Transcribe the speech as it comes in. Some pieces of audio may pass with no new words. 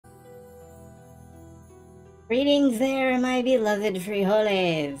Greetings there, my beloved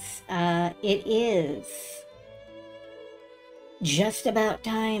frijoles. It is just about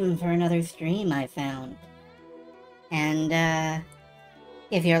time for another stream, I found. And,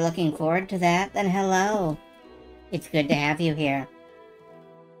 if you're looking forward to that, then hello. It's good to have you here.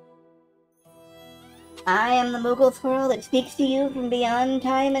 I am the Moogle Squirrel that speaks to you from beyond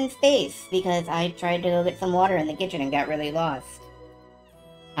time and space, because I tried to go get some water in the kitchen and got really lost.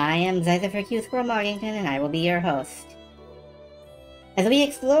 I am Zyther Squirrel Morgington, and I will be your host. As we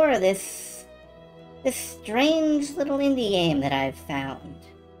explore this strange little indie game that I've found.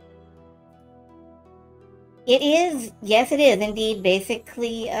 Yes it is indeed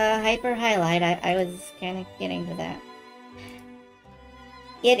basically a hyper highlight. I was kind of getting to that.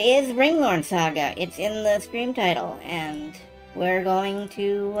 It is Ringlorn Saga. It's in the stream title, and we're going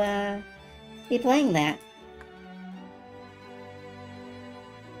to be playing that.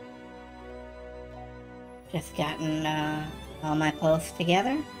 Just gotten all my posts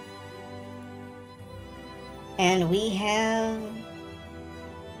together. And we have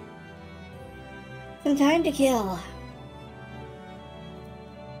some time to kill.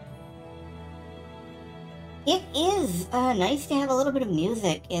 It is nice to have a little bit of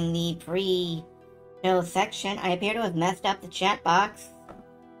music in the pre-show section. I appear to have messed up the chat box.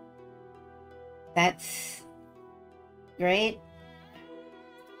 That's great.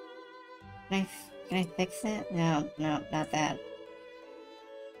 Can I fix it? No, not that.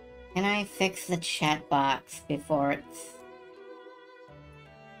 Can I fix the chat box before it's...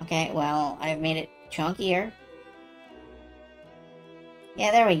 Okay, well, I've made it chunkier.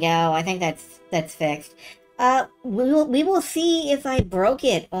 Yeah, there we go. I think that's fixed. We will see if I broke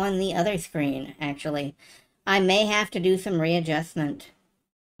it on the other screen, actually. I may have to do some readjustment.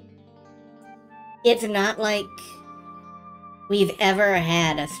 It's not like we've ever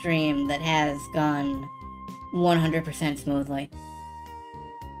had a stream that has gone 100% smoothly.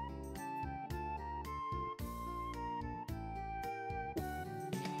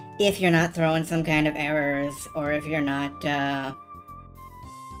 If you're not throwing some kind of errors, or if you're not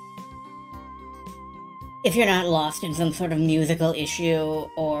lost in some sort of musical issue,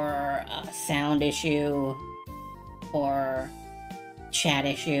 or a sound issue, or chat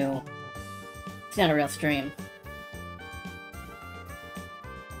issue, it's not a real stream.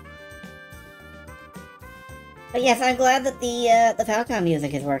 But yes, I'm glad that the Falcon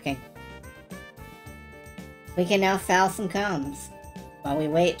music is working. We can now foul some comms while we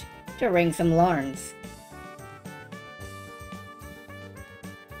wait to ring some Lorns.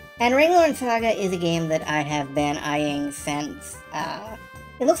 And Ringlorn Saga is a game that I have been eyeing since,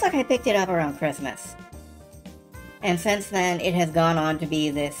 it looks like I picked it up around Christmas. And since then, it has gone on to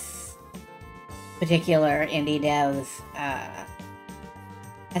be this particular indie dev's, I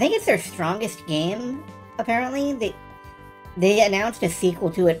think it's their strongest game, apparently. They announced a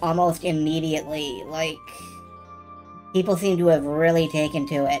sequel to it almost immediately, like, people seem to have really taken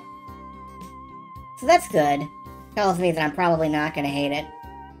to it. So that's good. Tells me that I'm probably not going to hate it.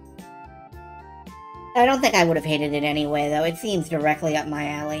 I don't think I would have hated it anyway, though. It seems directly up my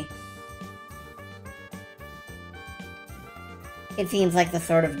alley. It seems like the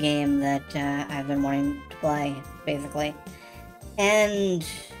sort of game that I've been wanting to play, basically. And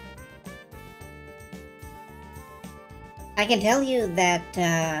I can tell you that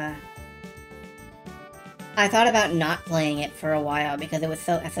I thought about not playing it for a while because it was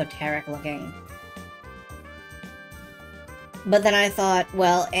so esoteric looking. But then I thought,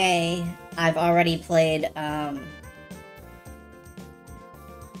 well, A, I've already played, Tale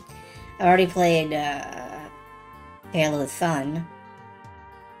of the Sun.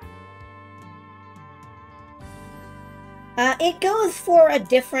 It goes for a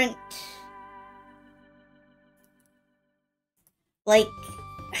different, like,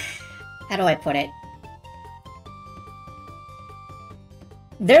 how do I put it?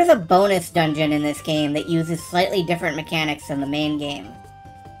 There's a bonus dungeon in this game that uses slightly different mechanics than the main game.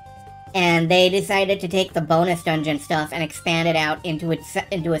 And they decided to take the bonus dungeon stuff and expand it out into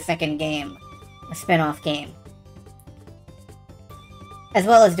a second game. A spin-off game. As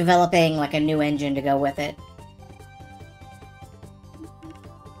well as developing, like, a new engine to go with it.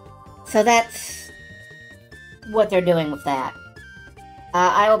 So that's what they're doing with that.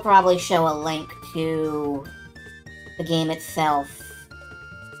 I will probably show a link to the game itself.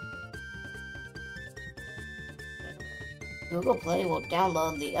 Google Play will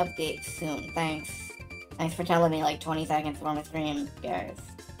download the update soon. Thanks. Thanks for telling me like 20 seconds before my stream, guys.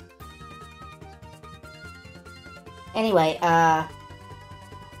 Anyway,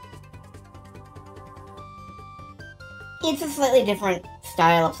 it's a slightly different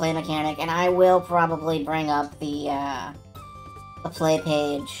style of play mechanic, and I will probably bring up the play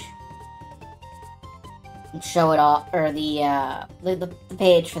page and show it off, or the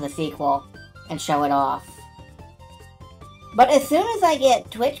page for the sequel, and show it off. But as soon as I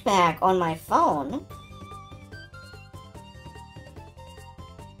get Twitch back on my phone...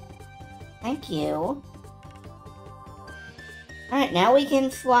 Thank you. Alright, now we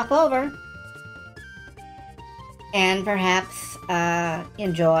can swap over. And perhaps,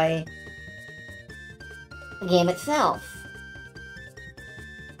 enjoy the game itself.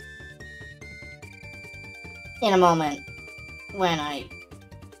 In a moment. When I...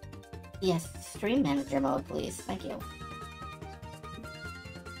 Yes, stream manager mode, please. Thank you.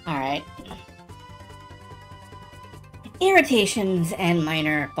 Alright. Irritations and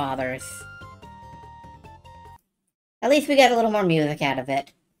minor bothers. At least we got a little more music out of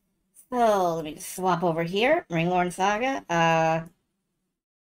it. So, let me just swap over here. Ringlorn Saga.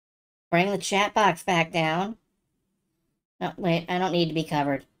 Bring the chat box back down. No, wait, I don't need to be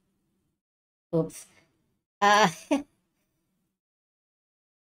covered. Oops. I've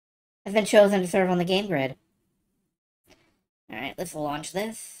been chosen to serve on the game grid. Alright, let's launch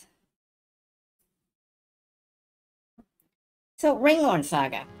this. So, Ringlorn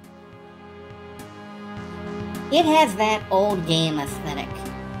Saga. It has that old game aesthetic.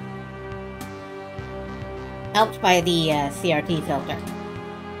 Helped by the CRT filter.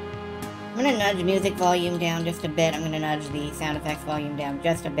 I'm gonna nudge music volume down just a bit. I'm gonna nudge the sound effects volume down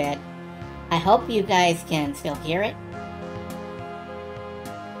just a bit. I hope you guys can still hear it.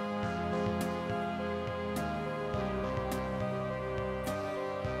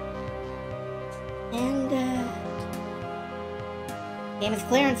 And, game is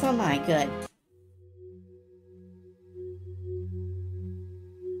clear and so am I. Good.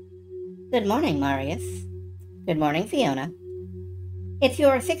 Good morning, Marius. Good morning, Fiona. It's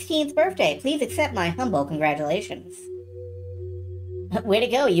your 16th birthday. Please accept my humble congratulations. Way to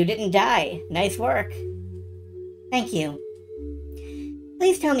go, you didn't die. Nice work. Thank you.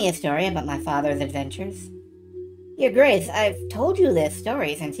 Please tell me a story about my father's adventures. Your Grace, I've told you this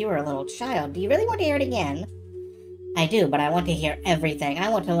story since you were a little child. Do you really want to hear it again? I do, but I want to hear everything. I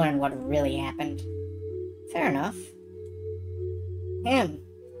want to learn what really happened. Fair enough.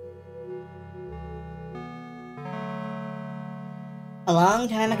 A long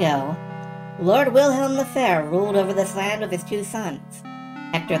time ago, Lord Wilhelm the Fair ruled over this land with his two sons,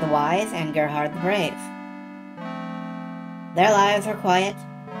 Hector the Wise and Gerhard the Brave. Their lives were quiet,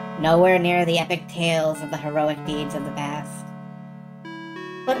 nowhere near the epic tales of the heroic deeds of the past.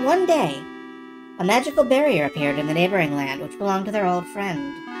 But one day, a magical barrier appeared in the neighboring land which belonged to their old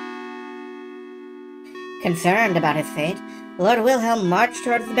friend. Concerned about his fate, Lord Wilhelm marched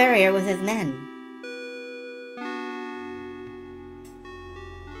towards the barrier with his men.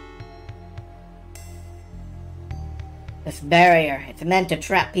 This barrier, it's meant to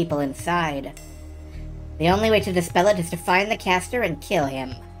trap people inside. The only way to dispel it is to find the caster and kill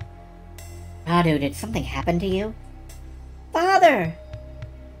him. Radu, did something happen to you? Father!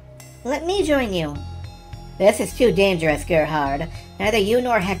 Let me join you. This is too dangerous, Gerhard. Neither you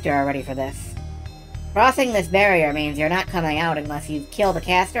nor Hector are ready for this. Crossing this barrier means you're not coming out unless you kill the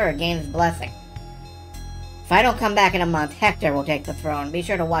caster or gain his blessing. If I don't come back in a month, Hector will take the throne. Be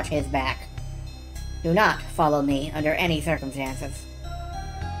sure to watch his back. Do not follow me under any circumstances.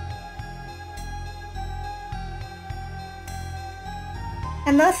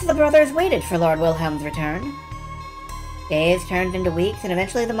 And thus the brothers waited for Lord Wilhelm's return. Days turned into weeks, and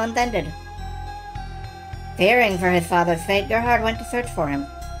eventually the month ended. Fearing for his father's fate, Gerhard went to search for him.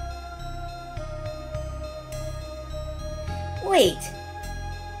 Wait.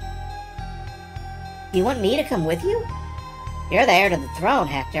 You want me to come with you? You're the heir to the throne,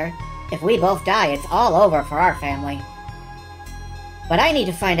 Hector. If we both die, it's all over for our family. But I need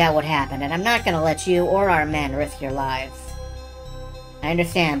to find out what happened, and I'm not going to let you or our men risk your lives. I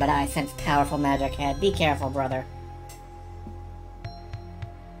understand, but I sense powerful magic ahead. Be careful, brother.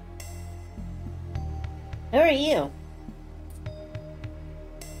 Who are you?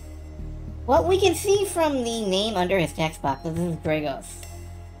 Well, we can see from the name under his text box that this is Dragos.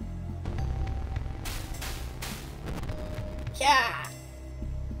 Yeah!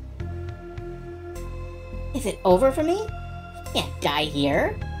 Is it over for me? I can't die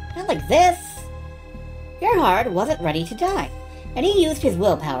here. Not like this. Gerhard wasn't ready to die, and he used his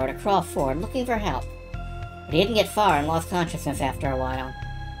willpower to crawl forward looking for help. But he didn't get far and lost consciousness after a while.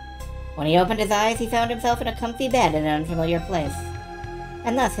 When he opened his eyes, he found himself in a comfy bed in an unfamiliar place.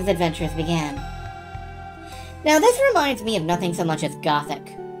 And thus his adventures began. Now this reminds me of nothing so much as Gothic,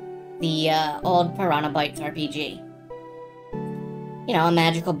 the old Piranha Bytes RPG. you know, a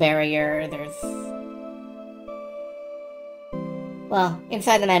magical barrier. There's... Well,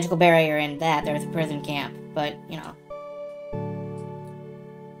 inside the magical barrier and that, there's a prison camp. But, you know...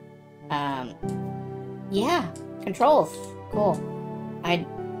 Yeah. Controls. Cool.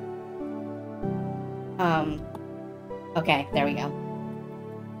 Okay, there we go.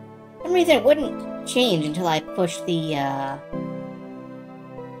 For some reason it wouldn't change until I pushed the,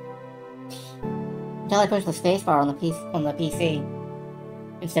 until I pushed the spacebar on the PC,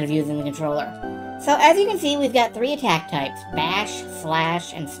 instead of using the controller. So, as you can see, we've got 3 attack types: Bash,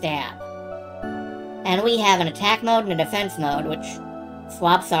 Slash, and Stab. And we have an attack mode and a defense mode, which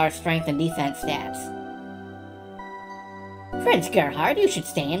swaps our strength and defense stats. Prince Gerhard, you should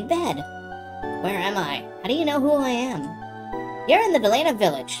stay in bed. Where am I? How do you know who I am? You're in the Delana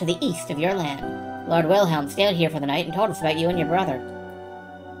village, to the east of your land. Lord Wilhelm stayed here for the night and told us about you and your brother.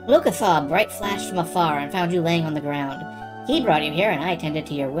 Lucas saw a bright flash from afar and found you laying on the ground. He brought you here and I attended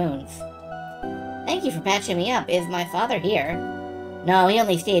to your wounds. Thank you for patching me up. Is my father here? No, he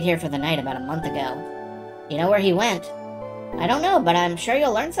only stayed here for the night about a month ago. You know where he went? I don't know, but I'm sure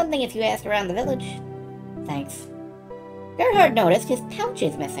you'll learn something if you ask around the village. Thanks. Gerhard noticed his pouch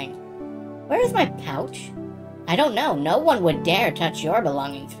is missing. Where is my pouch? I don't know. No one would dare touch your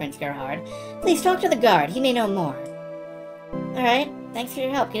belongings, Prince Gerhard. Please talk to the guard. He may know more. Alright, thanks for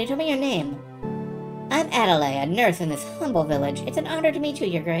your help. Can you tell me your name? I'm Adelaide, a nurse in this humble village. It's an honor to meet you,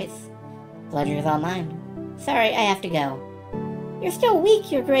 Your Grace. Pleasure is all mine. Sorry, I have to go. You're still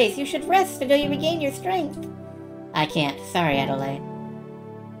weak, Your Grace. You should rest until you regain your strength. I can't. Sorry, Adelaide.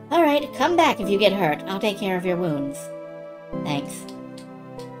 Alright, come back if you get hurt. I'll take care of your wounds. Thanks.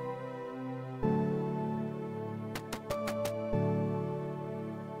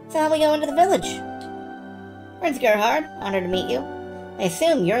 So how we go into the village? Prince Gerhard, honored to meet you. I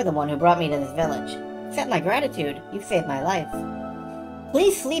assume you're the one who brought me to this village. Accept my gratitude. You've saved my life.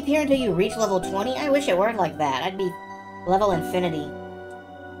 Please sleep here until you reach level 20. I wish it worked like that. I'd be level infinity.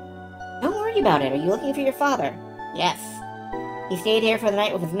 Don't worry about it. Are you looking for your father? Yes. He stayed here for the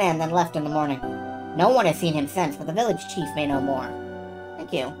night with his men, then left in the morning. No one has seen him since, but the village chief may know more.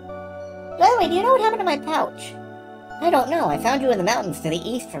 Thank you. By the way, do you know what happened to my pouch? I don't know. I found you in the mountains to the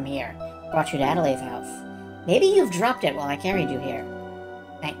east from here. Brought you to Adelaide's house. Maybe you've dropped it while I carried you here.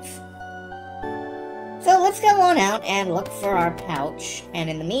 Thanks. So let's go on out and look for our pouch, and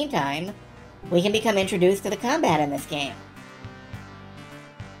in the meantime, we can become introduced to the combat in this game.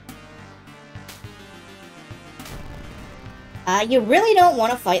 You really don't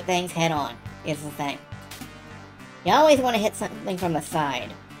want to fight things head-on, is the thing. You always want to hit something from the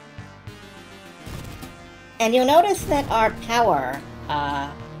side. And you'll notice that our power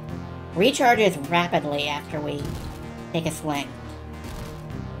recharges rapidly after we take a swing.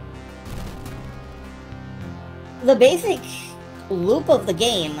 The basic loop of the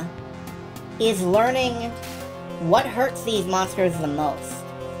game is learning what hurts these monsters the most.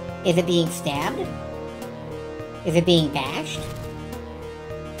 Is it being stabbed? Is it being bashed?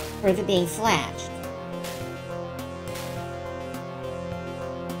 Or is it being slashed?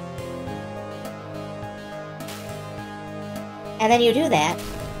 And then you do that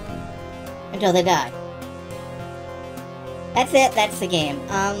until they die. That's it, that's the game.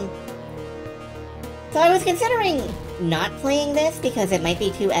 So I was considering not playing this because it might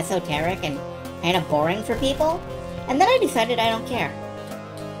be too esoteric and kind of boring for people, and then I decided I don't care.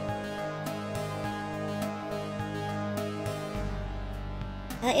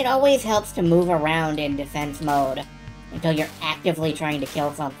 It always helps to move around in defense mode until you're actively trying to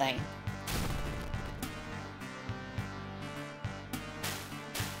kill something.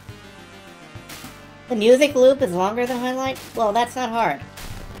 The music loop is longer than highlight? Well, that's not hard.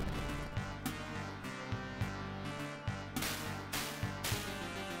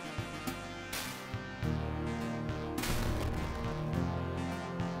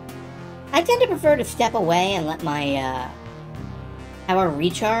 I tend to prefer to step away and let my power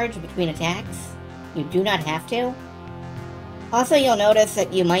recharge between attacks. You do not have to. Also, you'll notice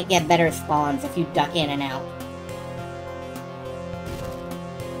that you might get better spawns if you duck in and out.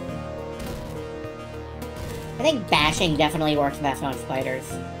 I think bashing definitely works best on spiders.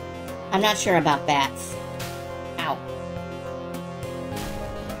 I'm not sure about bats. Ow.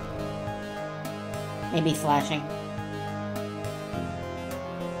 Maybe slashing.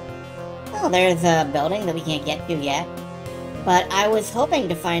 Oh, there's a building that we can't get to yet. But I was hoping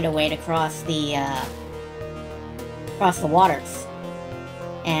to find a way to cross the waters.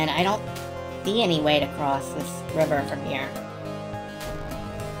 And I don't see any way to cross this river from here.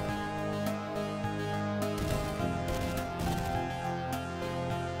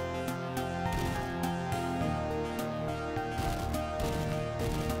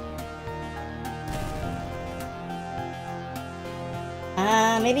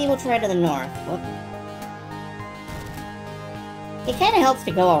 Maybe we'll try to the north. Whoop. It kind of helps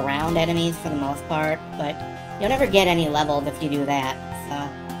to go around enemies for the most part, but you'll never get any levels if you do that, so...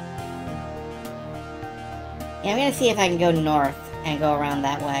 Yeah, I'm gonna see if I can go north and go around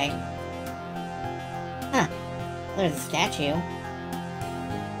that way. Huh. There's a statue.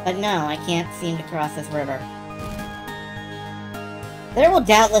 But no, I can't seem to cross this river. There will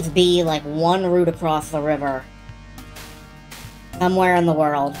doubtless be, like, one route across the river. Somewhere in the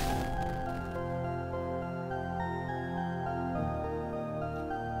world.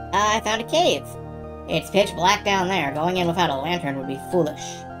 I found a cave. It's pitch black down there. Going in without a lantern would be foolish.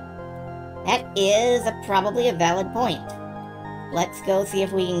 That is probably a valid point. Let's go see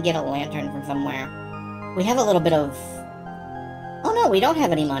if we can get a lantern from somewhere. We have a little bit of... Oh no, we don't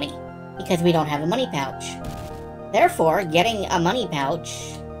have any money. Because we don't have a money pouch. Therefore, getting a money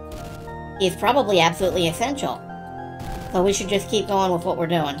pouch is probably absolutely essential. So we should just keep going with what we're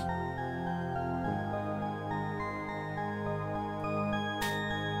doing.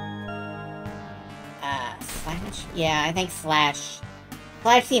 Slash? Yeah, I think slash.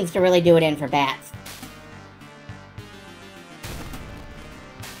 Slash seems to really do it in for bats.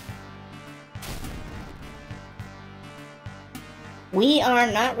 We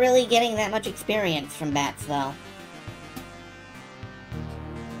are not really getting that much experience from bats, though.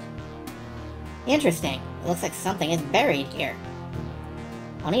 Interesting. It looks like something is buried here.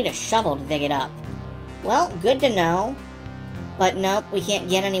 I'll need a shovel to dig it up. Well, good to know. But nope, we can't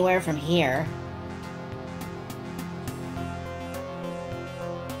get anywhere from here.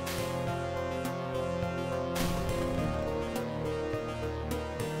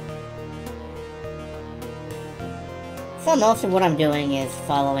 So most of what I'm doing is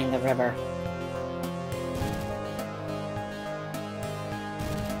following the river.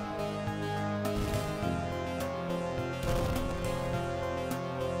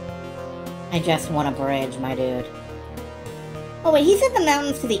 I just want a bridge, my dude. Oh wait, he said the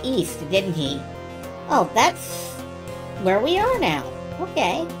mountains to the east, didn't he? Oh, that's where we are now.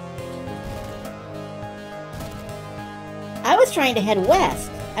 Okay. I was trying to head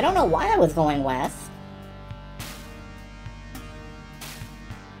west. I don't know why I was going west.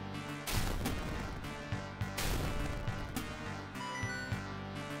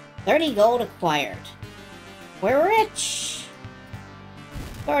 $30 gold acquired. We're rich!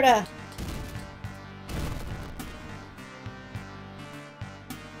 Sorta.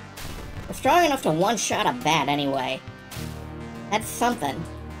 We're strong enough to one-shot a bat anyway. That's something.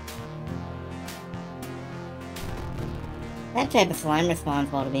 That type of slime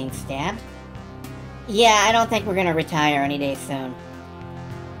responds well to being stabbed. Yeah, I don't think we're gonna retire any day soon.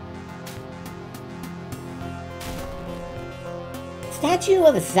 Statue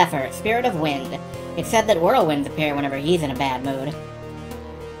of Zephyr, Spirit of Wind. It's said that whirlwinds appear whenever he's in a bad mood.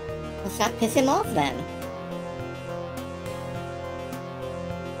 Well, stop piss him off then.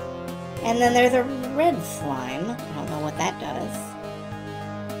 And then there's a red slime. I don't know what that does.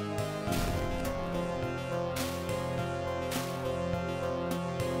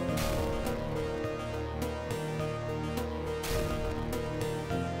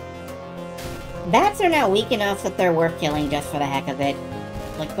 Bats are now weak enough that they're worth killing just for the heck of it.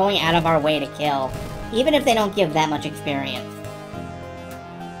 Like, going out of our way to kill. Even if they don't give that much experience.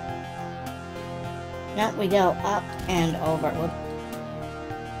 No, we go up and over. Whoop.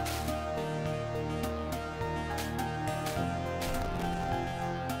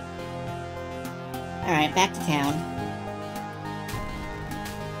 Alright, back to town.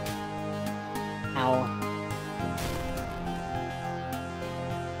 Ow.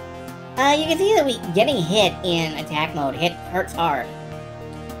 You can see that getting hit in attack mode hurts hard.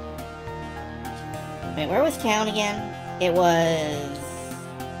 Wait, where was town again? It was...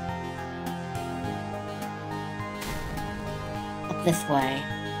 up this way.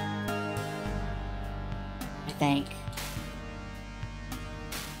 I think.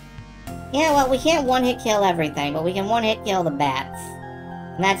 Yeah, well, we can't one-hit kill everything, but we can one-hit kill the bats.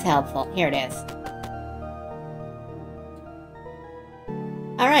 And that's helpful. Here it is.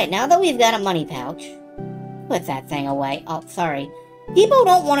 Alright, now that we've got a money pouch, put that thing away. Oh, sorry. People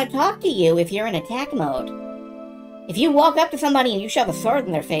don't want to talk to you if you're in attack mode. If you walk up to somebody and you shove a sword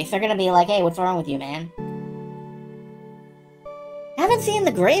in their face, they're gonna be like, hey, what's wrong with you, man? Haven't seen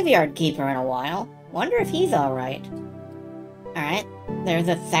the Graveyard Keeper in a while. Wonder if he's alright. Alright, there's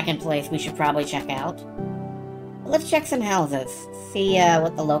a second place we should probably check out. Let's check some houses, see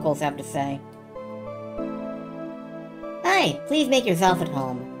what the locals have to say. Hi, please make yourself at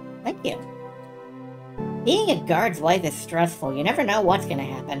home. Thank you. Being a guard's wife is stressful. You never know what's gonna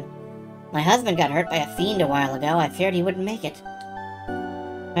happen. My husband got hurt by a fiend a while ago. I feared he wouldn't make it.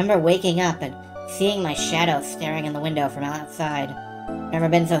 Remember waking up and seeing my shadow staring in the window from outside. Never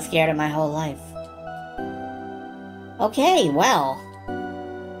been so scared in my whole life. Okay, well.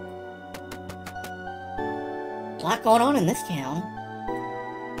 A lot going on in this town.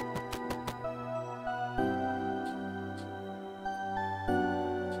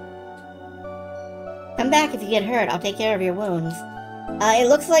 Come back if you get hurt. I'll take care of your wounds. It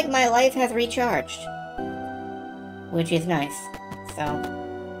looks like my life has recharged. Which is nice. So.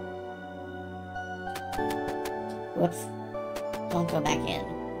 Whoops. Don't go back in.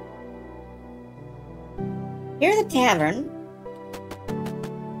 Here's a tavern.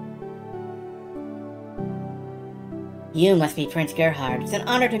 You must be Prince Gerhard. It's an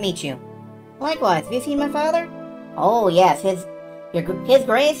honor to meet you. Likewise, have you seen my father? Oh, yes, His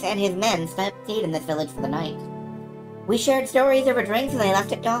Grace and his men stayed in this village for the night. We shared stories over drinks and they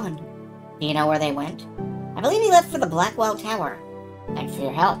left at dawn. Do you know where they went? I believe he left for the Blackwell Tower. Thanks for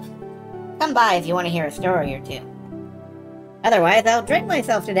your help. Come by if you want to hear a story or two. Otherwise, I'll drink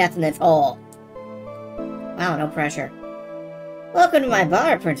myself to death in this hole. Wow, no pressure. Welcome to my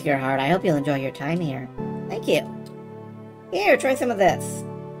bar, Prince Gerhard. I hope you'll enjoy your time here. Thank you. Here, try some of this.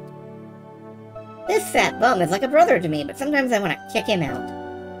 This fat bum is like a brother to me, but sometimes I want to kick him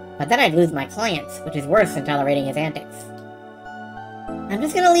out. But then I'd lose my clients, which is worse than tolerating his antics. I'm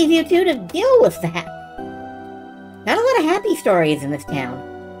just gonna leave you two to deal with that. Not a lot of happy stories in this town.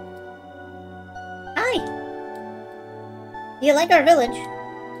 Hi! Do you like our village?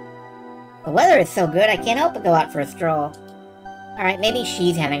 The weather is so good I can't help but go out for a stroll. Alright, maybe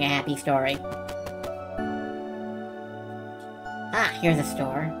she's having a happy story. Ah, here's a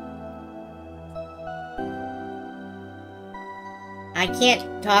store. I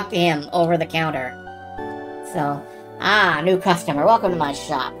can't talk to him over the counter. So, new customer, welcome to my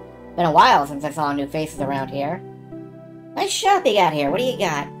shop. Been a while since I saw new faces around here. Nice shop you got here, what do you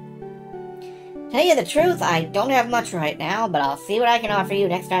got? Tell you the truth, I don't have much right now, but I'll see what I can offer you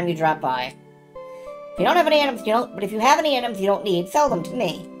next time you drop by. If you don't have any items but if you have any items you don't need, sell them to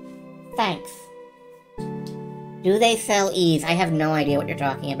me. Thanks. Do they sell ease? I have no idea what you're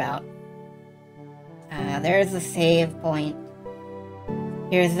talking about. There's the save point.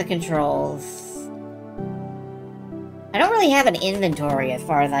 Here's the controls. I don't really have an inventory as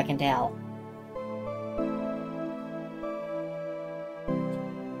far as I can tell.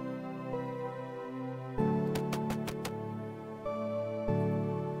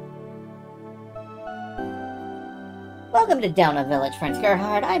 Welcome to Delna Village, Prince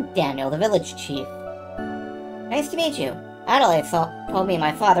Gerhard. I'm Daniel, the village chief. Nice to meet you. Adelaide told me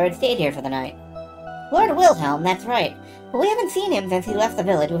my father had stayed here for the night. Lord Wilhelm, that's right. But we haven't seen him since he left the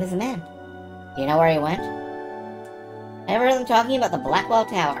village with his men. Do you know where he went? I heard them talking about the Blackwell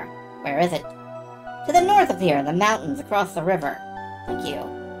Tower. Where is it? To the north of here, in the mountains across the river. Thank you.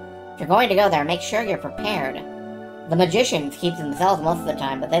 If you're going to go there, make sure you're prepared. The magicians keep to themselves most of the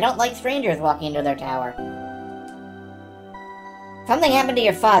time, but they don't like strangers walking into their tower. Something happened to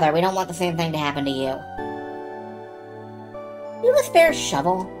your father. We don't want the same thing to happen to you. You have a spare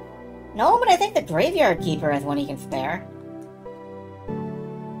shovel? No, but I think the graveyard keeper has one he can spare.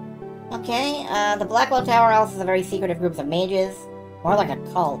 Okay, the Blackwell Tower House is a very secretive group of mages. More like a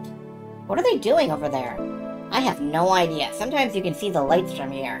cult. What are they doing over there? I have no idea. Sometimes you can see the lights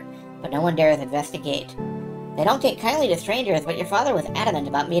from here, but no one dares investigate. They don't take kindly to strangers, but your father was adamant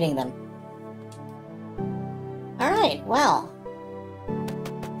about meeting them. Alright, well.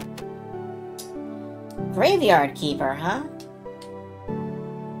 Graveyard keeper, huh?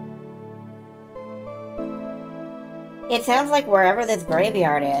 It sounds like wherever this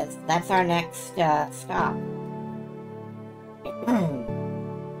graveyard is, that's our next stop.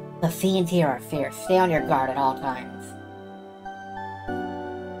 The fiends here are fierce. Stay on your guard at all times.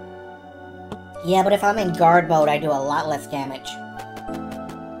 Yeah, but if I'm in guard mode, I do a lot less damage.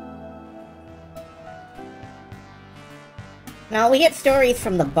 Now, we get stories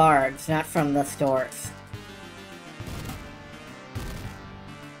from the bards, not from the stores.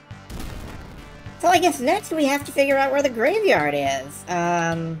 So I guess next we have to figure out where the graveyard is.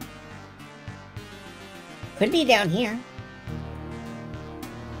 Could be down here.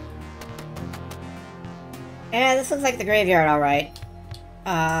 Yeah, this looks like the graveyard, alright.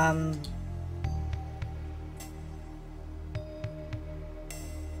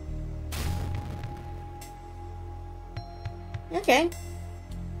 Okay.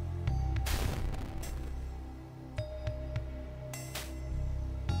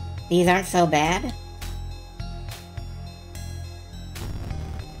 These aren't so bad.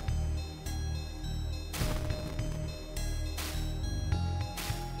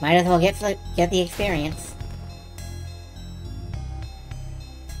 Might as well get the experience.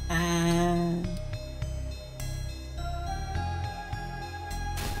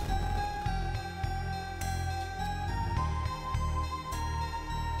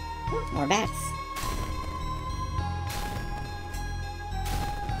 More bats.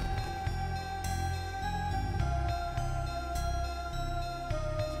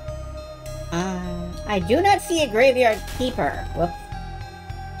 I do not see a graveyard keeper. Whoops.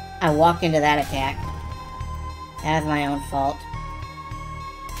 I walked into that attack. That was my own fault.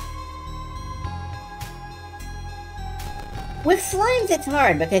 With slimes, it's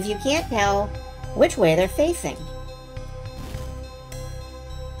hard because you can't tell which way they're facing.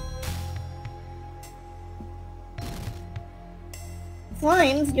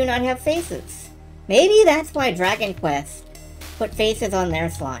 Slimes do not have faces. Maybe that's why Dragon Quest put faces on their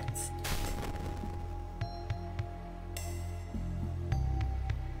slimes.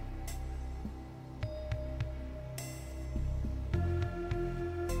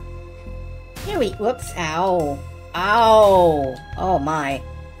 Here we... Whoops. Ow. Ow. Oh my.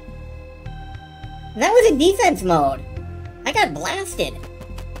 That was in defense mode. I got blasted.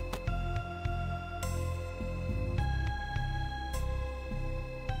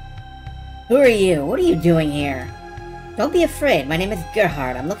 Who are you? What are you doing here? Don't be afraid. My name is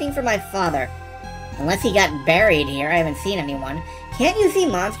Gerhard. I'm looking for my father. Unless he got buried here, I haven't seen anyone. Can't you see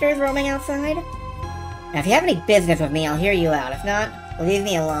monsters roaming outside? Now, if you have any business with me, I'll hear you out. If not, leave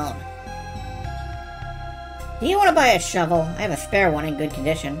me alone. Do you want to buy a shovel? I have a spare one in good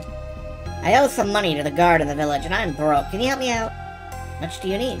condition. I owe some money to the guard of the village, and I'm broke. Can you help me out? How much do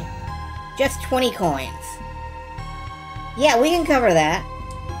you need? Just 20 coins. Yeah, we can cover that.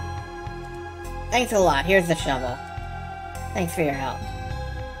 Thanks a lot. Here's the shovel. Thanks for your help.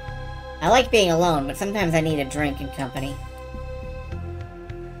 I like being alone, but sometimes I need a drink in company.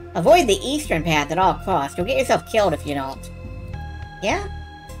 Avoid the eastern path at all costs. You'll get yourself killed if you don't. Yeah?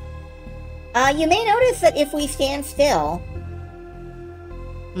 You may notice that if we stand still,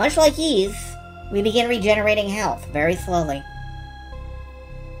 much like Ys, we begin regenerating health very slowly.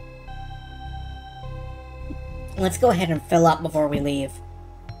 Let's go ahead and fill up before we leave.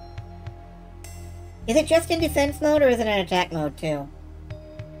 Is it just in defense mode, or is it in attack mode too?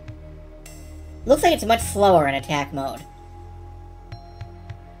 Looks like it's much slower in attack mode.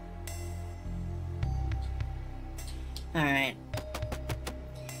 Alright.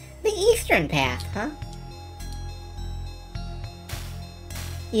 The eastern path, huh?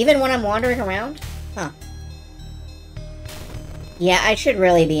 Even when I'm wandering around? Huh. Yeah, I should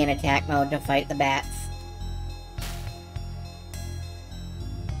really be in attack mode to fight the bats.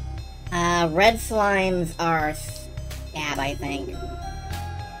 Red slimes are stab, I think.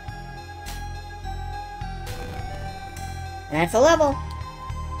 And that's a level.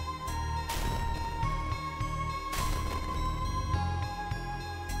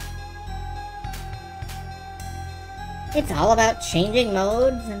 It's all about changing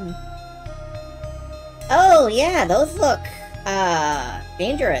modes and... Oh, yeah, those look,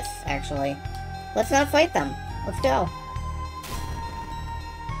 dangerous, actually. Let's not fight them. Let's go.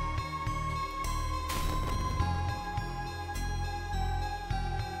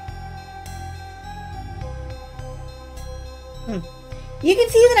 You can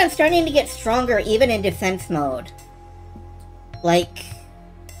see that I'm starting to get stronger even in defense mode. Like...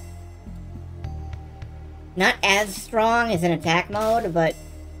 not as strong as in attack mode, but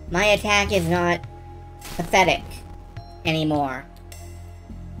my attack is not pathetic anymore.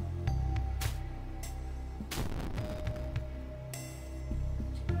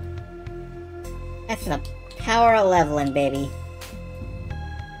 That's the power of leveling, baby.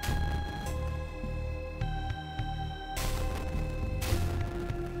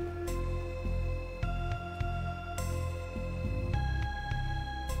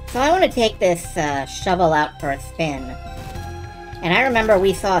 So I want to take this shovel out for a spin. And I remember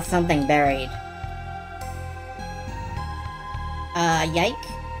we saw something buried. Yike?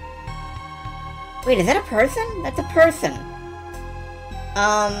 Wait, is that a person? That's a person.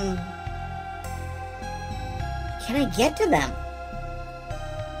 Can I get to them?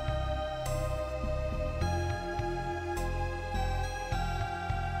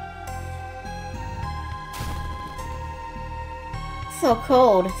 So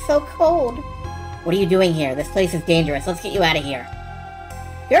cold, so cold. What are you doing here? This place is dangerous. Let's get you out of here.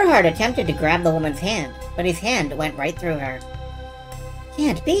 Gerhard attempted to grab the woman's hand, but his hand went right through her.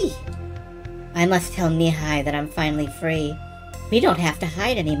 Can't be. I must tell Mihai that I'm finally free. We don't have to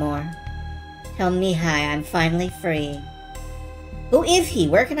hide anymore. Tell Mihai I'm finally free. Who is he?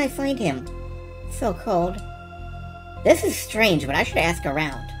 Where can I find him? So cold. This is strange, but I should ask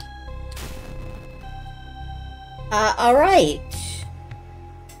around. Alright.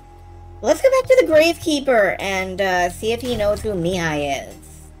 Let's go back to the Gravekeeper and see if he knows who Mihai is.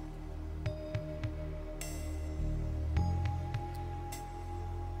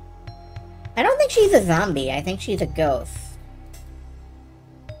 I don't think she's a zombie. I think she's a ghost.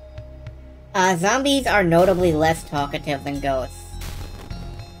 Zombies are notably less talkative than ghosts.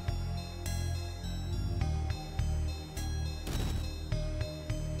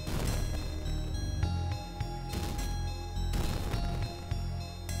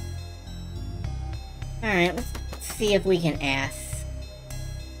 Alright, let's see if we can ask.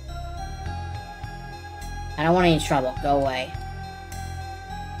 I don't want any trouble. Go away.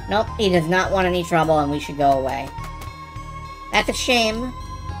 Nope, he does not want any trouble and we should go away. That's a shame.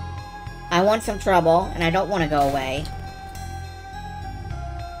 I want some trouble and I don't want to go away.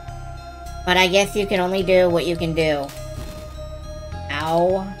 But I guess you can only do what you can do.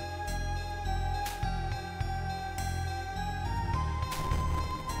 Ow.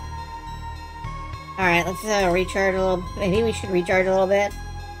 Alright, let's recharge a little. Maybe we should recharge a little bit.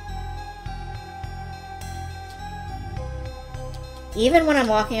 Even when I'm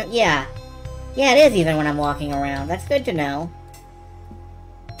walking... Yeah. Yeah, it is even when I'm walking around. That's good to know.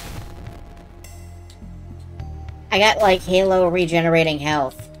 I got, like, Halo regenerating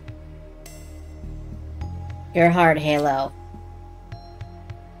health. Your hard Halo.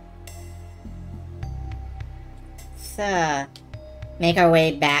 Let's, make our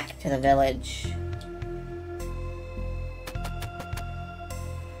way back to the village.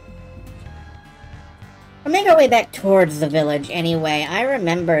 We'll make our way back towards the village anyway. I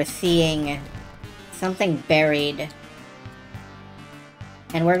remember seeing something buried.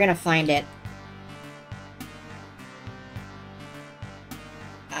 And we're gonna find it.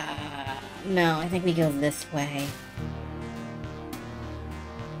 No, I think we go this way.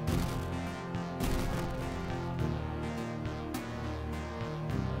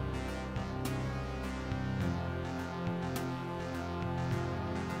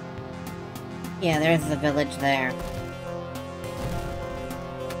 Yeah, there's the village there.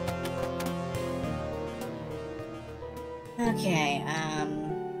 Okay,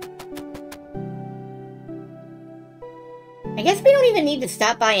 I guess we don't even need to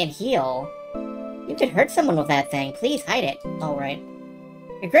stop by and heal. You could hurt someone with that thing. Please hide it. Alright.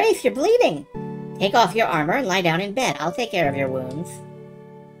 Your Grace, you're bleeding! Take off your armor and lie down in bed. I'll take care of your wounds.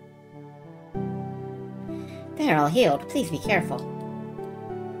 They're all healed. Please be careful.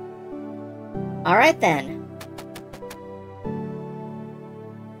 Alright then.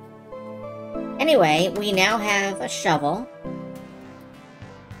 Anyway, we now have a shovel.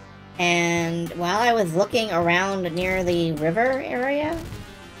 And while I was looking around near the river area,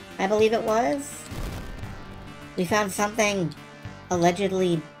 I believe it was, we found something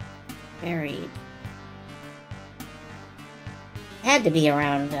allegedly buried. Had to be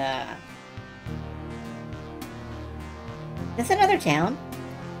around, Is this another town?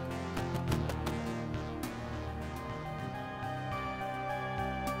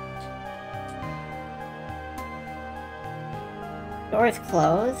 Door is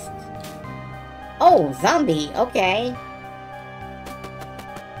closed. Oh, zombie. Okay.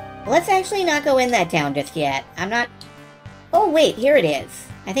 Let's actually not go in that town just yet. I'm not... Oh, wait. Here it is.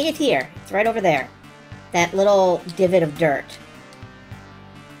 I think it's here. It's right over there. That little divot of dirt.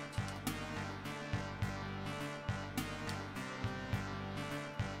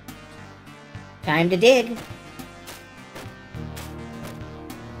 Time to dig.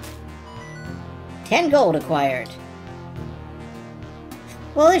 10 gold acquired.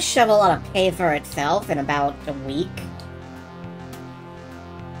 Well, this shovel ought to pay for itself in about a week.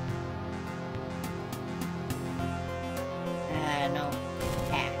 No.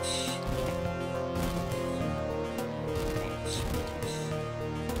 Patch.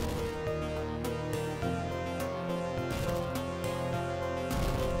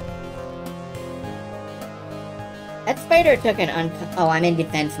 That spider took an Oh, I'm in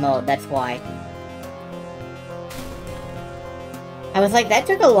defense mode, that's why. I was like, that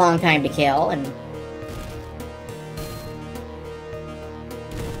took a long time to kill, and...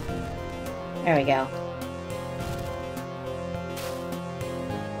 There we go.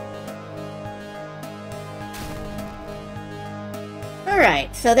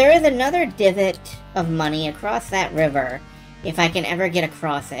 Alright, so there is another divot of money across that river, if I can ever get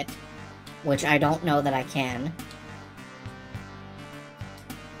across it, which I don't know that I can.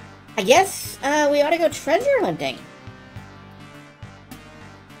 I guess, we ought to go treasure hunting.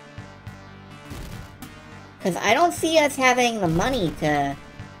 Because I don't see us having the money to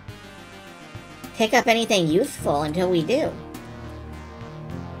pick up anything useful until we do.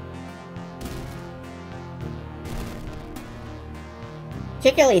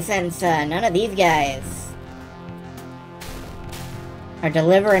 Particularly since none of these guys are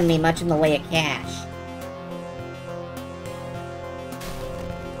delivering me much in the way of cash.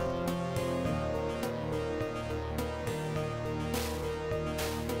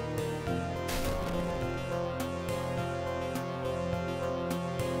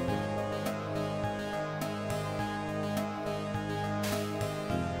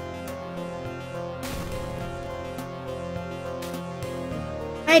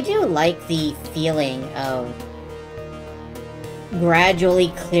 I do like the feeling of gradually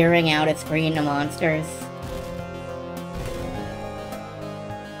clearing out its screen of monsters.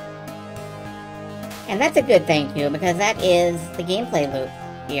 And that's a good thing, too, because that is the gameplay loop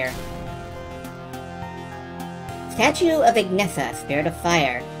here. Statue of Ignissa, Spirit of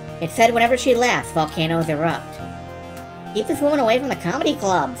Fire. It said whenever she laughs, volcanoes erupt. Keep this woman away from the comedy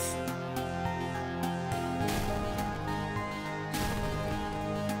clubs.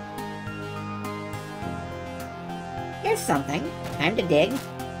 Here's something. Time to dig.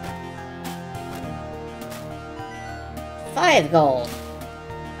 5 gold.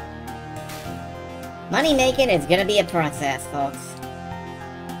 Money making is gonna be a process, folks.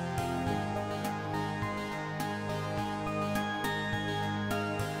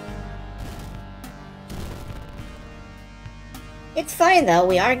 It's fine, though.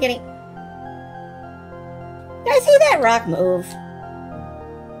 We are getting... Did I see that rock move?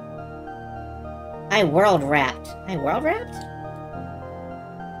 I world wrapped. I world wrapped?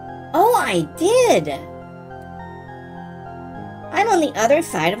 Oh, I did! I'm on the other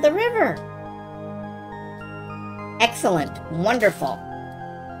side of the river. Excellent. Wonderful.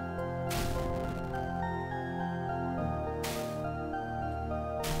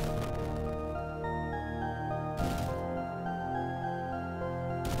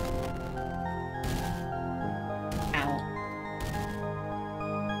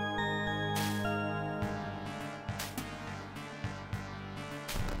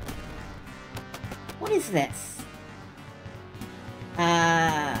 What is this?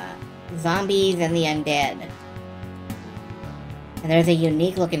 Zombies and the undead. And there's a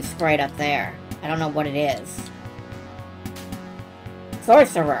unique looking sprite up there. I don't know what it is.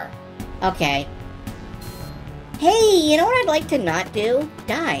 Sorcerer. Okay. Hey, you know what I'd like to not do?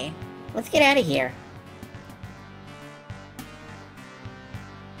 Die. Let's get out of here.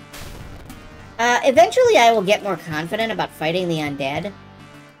 Eventually I will get more confident about fighting the undead.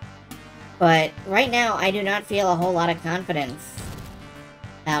 But right now, I do not feel a whole lot of confidence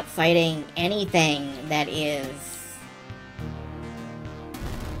about fighting anything that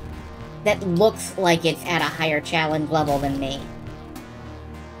looks like it's at a higher challenge level than me.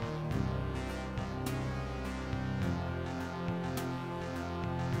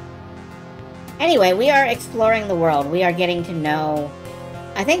 Anyway, we are exploring the world. We are getting to know...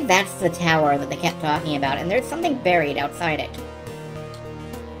 I think that's the tower that they kept talking about, and there's something buried outside it.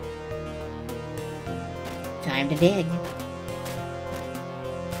 Time to dig.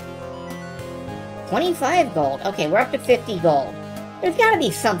 25 gold. Okay, we're up to 50 gold. There's gotta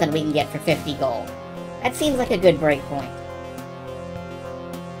be something we can get for 50 gold. That seems like a good break point.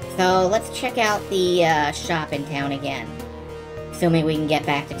 So, let's check out the shop in town again. Assuming we can get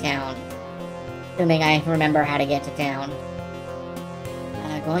back to town. Assuming I remember how to get to town.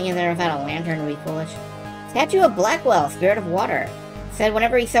 Going in there without a lantern would be foolish. Statue of Blackwell, Spirit of Water. Said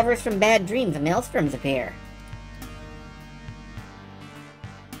whenever he suffers from bad dreams, maelstroms appear.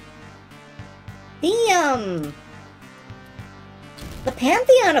 The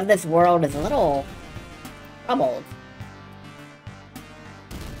pantheon of this world is a little troubled.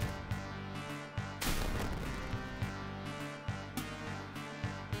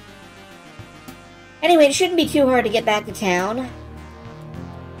 Anyway, it shouldn't be too hard to get back to town.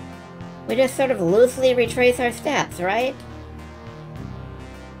 We just sort of loosely retrace our steps, right?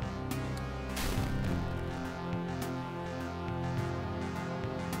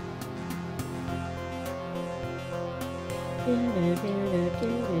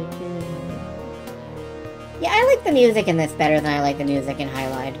 Yeah, I like the music in this better than I like the music in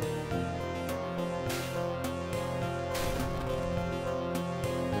Highlight.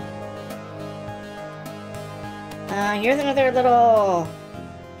 Here's another little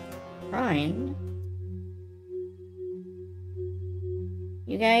shrine.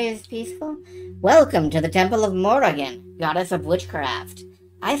 You guys peaceful? Welcome to the Temple of Morrigan, goddess of witchcraft.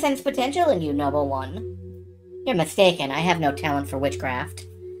 I sense potential in you, noble one. You're mistaken, I have no talent for witchcraft.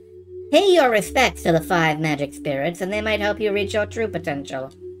 Pay your respects to the 5 magic spirits, and they might help you reach your true potential.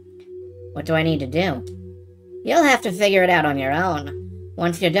 What do I need to do? You'll have to figure it out on your own.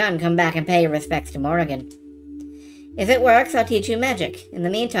 Once you're done, come back and pay your respects to Morrigan. If it works, I'll teach you magic. In the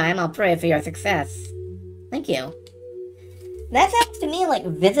meantime, I'll pray for your success. Thank you. That sounds to me like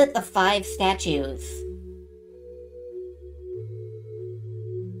visit the 5 statues.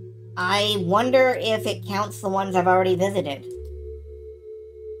 I wonder if it counts the ones I've already visited.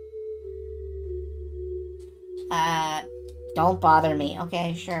 Don't bother me.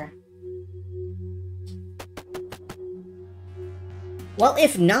 Okay, sure. Well,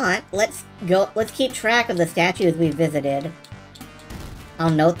 if not, let's keep track of the statues we visited. I'll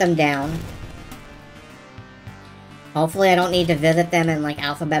note them down. Hopefully I don't need to visit them in, like,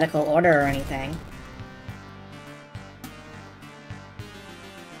 alphabetical order or anything.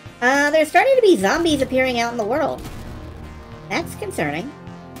 There's starting to be zombies appearing out in the world. That's concerning.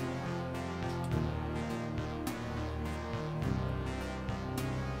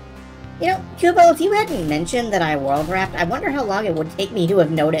 You know, Kubo, if you hadn't mentioned that I world wrapped, I wonder how long it would take me to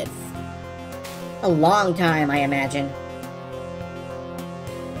have noticed. A long time, I imagine.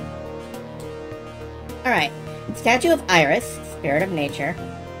 Alright. Statue of Iris, spirit of nature.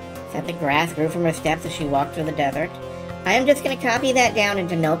 Said the grass grew from her steps as she walked through the desert. I am just going to copy that down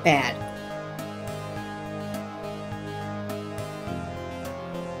into Notepad.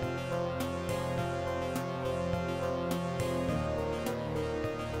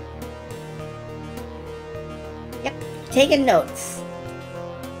 Yep, taking notes.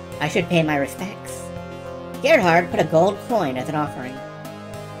 I should pay my respects. Gerhard put a gold coin as an offering.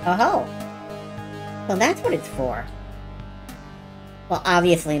 Oh-ho. Well, that's what it's for. Well,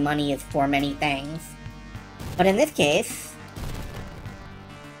 obviously money is for many things. But in this case...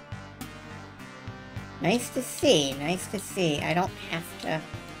 Nice to see, nice to see. I don't have to...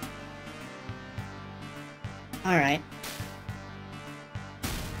 Alright.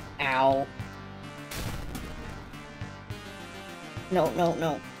 Ow. No, no,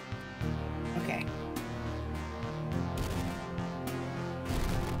 no. Okay.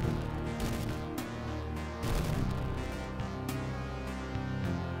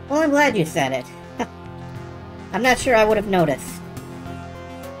 Well, I'm glad you said it. I'm not sure I would have noticed.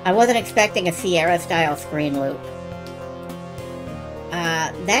 I wasn't expecting a Sierra-style screen loop.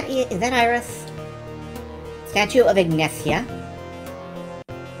 Is that Iris? Statue of Ignacia.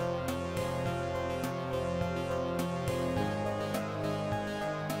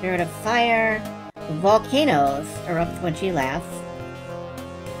 Spirit of fire. Volcanoes erupt when she laughs.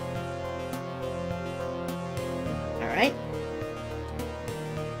 Alright.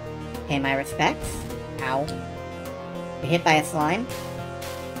 Pay my respects. Ow. You're hit by a slime.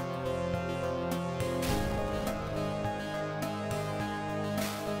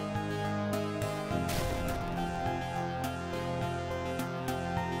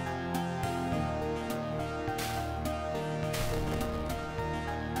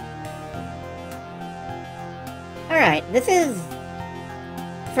 Alright, this is...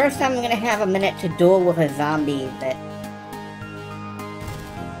 First time I'm gonna have a minute to duel with a zombie that...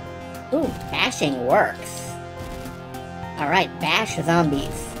 Ooh, bashing works. Alright, bash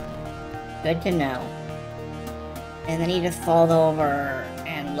zombies. Good to know. And then he just falls over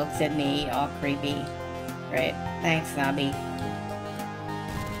and looks at me all creepy. Great. Thanks, zombie.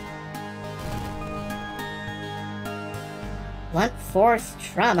 Blunt force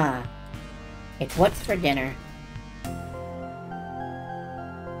trauma. It's what's for dinner.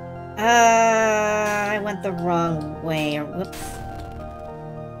 I went the wrong way. Whoops.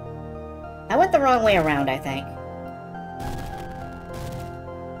 I went the wrong way around, I think.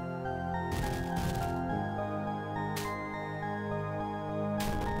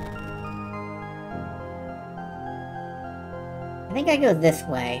 I think I go this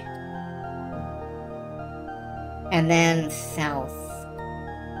way. And then south.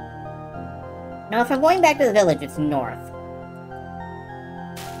 Now, if I'm going back to the village, it's north.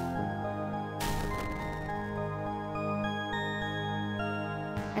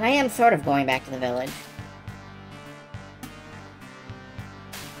 And I am sort of going back to the village.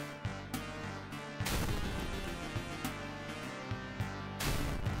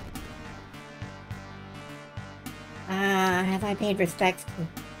 Have I paid respects to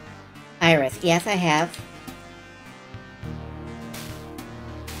Iris? Yes, I have.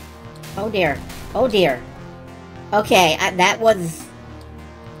 Oh dear. Oh dear. Okay, that was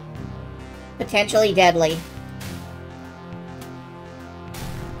potentially deadly.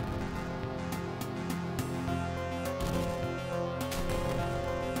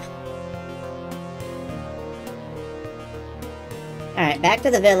 Alright, back to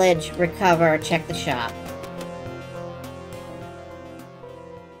the village, recover, check the shop.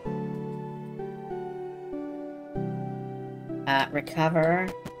 Recover.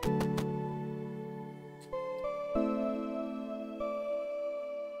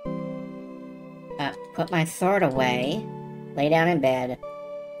 Put my sword away. Lay down in bed.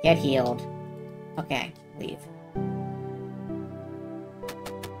 Get healed. Okay, leave.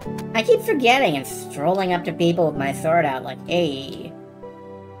 I keep forgetting and strolling up to people with my sword out like, hey.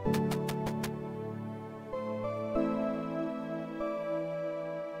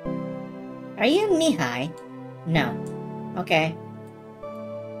 Are you Mihai? No. Okay.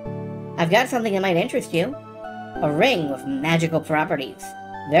 I've got something that might interest you. A ring with magical properties.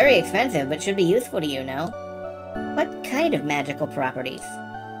 Very expensive, but should be useful to you, no? What kind of magical properties?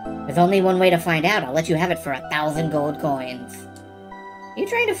 There's only one way to find out. I'll let you have it for 1,000 gold coins. You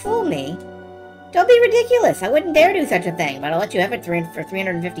trying to fool me? Don't be ridiculous. I wouldn't dare do such a thing, but I'll let you have it for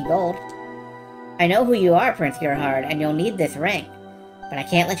 350 gold. I know who you are, Prince Gerhard, and you'll need this ring. But I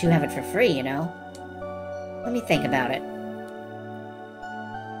can't let you have it for free, you know? Let me think about it.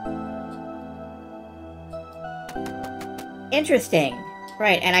 Interesting.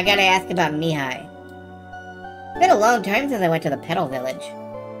 Right, and I gotta ask about Mihai. It's been a long time since I went to the Petal Village.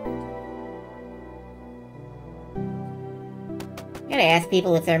 I gotta ask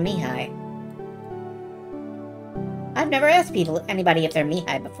people if they're Mihai. I've never asked anybody if they're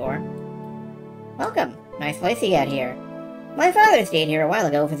Mihai before. Welcome. Nice place you got here. My father stayed here a while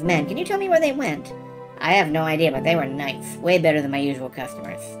ago with his men. Can you tell me where they went? I have no idea, but they were nice. Way better than my usual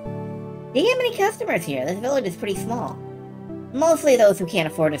customers. Do you get many customers here? This village is pretty small. Mostly those who can't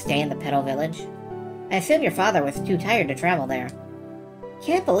afford to stay in the Petal Village. I assume your father was too tired to travel there.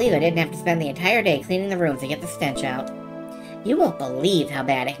 Can't believe I didn't have to spend the entire day cleaning the rooms to get the stench out. You won't believe how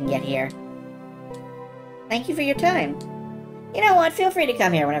bad it can get here. Thank you for your time. You know what? Feel free to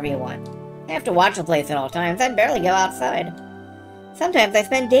come here whenever you want. I have to watch the place at all times. I barely go outside. Sometimes I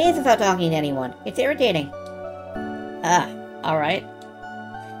spend days without talking to anyone. It's irritating. Alright.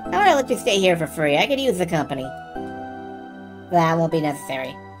 How about I let you stay here for free? I could use the company. That won't be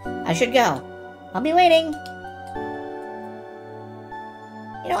necessary. I should go. I'll be waiting.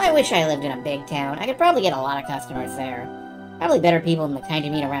 You know, I wish I lived in a big town. I could probably get a lot of customers there. Probably better people than the kind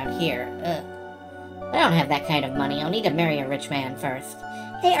you meet around here. Ugh. I don't have that kind of money. I'll need to marry a rich man first.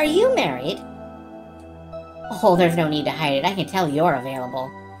 Hey, are you married? Oh, there's no need to hide it. I can tell you're available.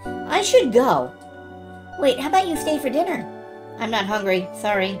 I should go. Wait, how about you stay for dinner? I'm not hungry.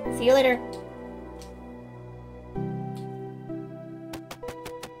 Sorry. See you later.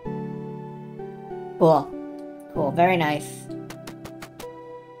 Cool. Cool. Very nice.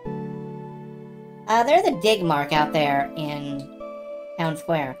 There's a dig mark out there in Town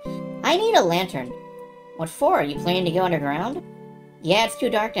Square. I need a lantern. What for? Are you planning to go underground? Yeah, it's too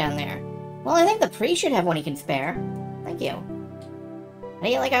dark down there. Well, I think the priest should have one he can spare. Thank you. How do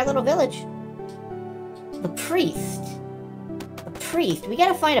you like our little village? The priest. The priest. We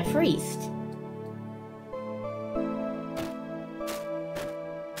gotta find a priest.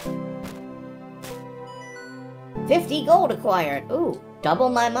 $50 gold acquired. Ooh, double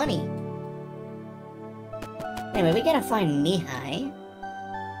my money. Anyway, we gotta find Mihai.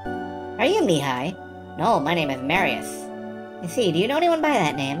 Are you Mihai? No, my name is Marius. I see, do you know anyone by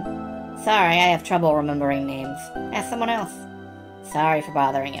that name? Sorry, I have trouble remembering names. Ask someone else. Sorry for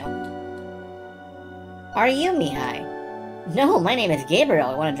bothering you. Are you Mihai? No, my name is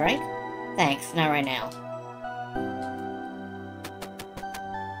Gabriel. Want a drink? Thanks, not right now.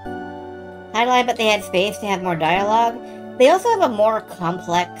 I'd lie, but they had space to have more dialogue. They also have a more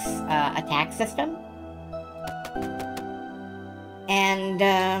complex attack system. And,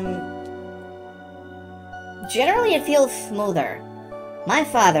 generally it feels smoother. My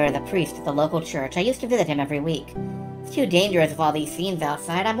father is a priest at the local church. I used to visit him every week. It's too dangerous with all these scenes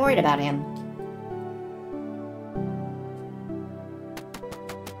outside. I'm worried about him.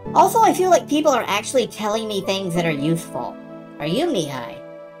 Also, I feel like people are actually telling me things that are useful. Are you Mihai?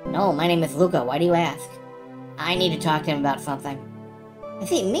 No, my name is Luca. Why do you ask? I need to talk to him about something. I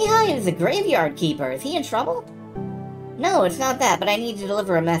see, Mihai is the graveyard keeper. Is he in trouble? No, it's not that, but I need to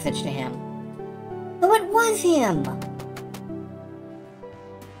deliver a message to him. Oh, it was him!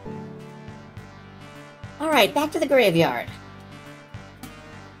 Alright, back to the graveyard.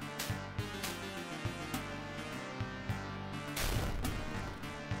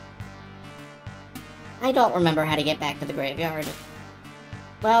 I don't remember how to get back to the graveyard.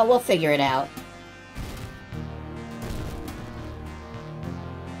 Well, we'll figure it out.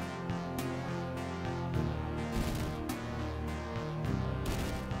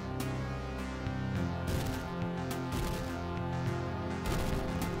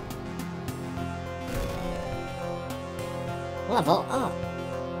 Level up.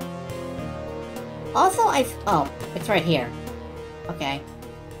 Also, oh, it's right here. Okay.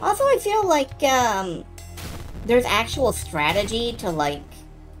 Also, I feel like, there's actual strategy to, like,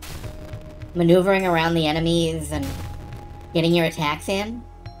 maneuvering around the enemies and getting your attacks in.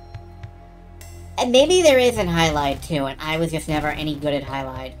 And maybe there is in Highlight, too, and I was just never any good at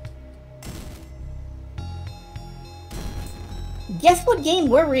Highlight. Guess what game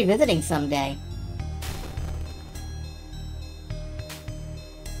we're revisiting someday?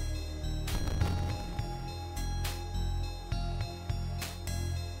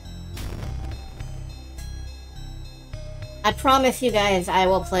 I promise you guys I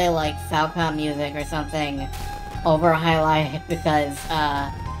will play, like, Falcom music or something over highlight, because,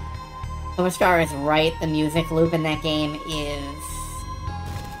 Overstar is right, the music loop in that game is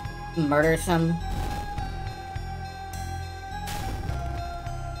murdersome.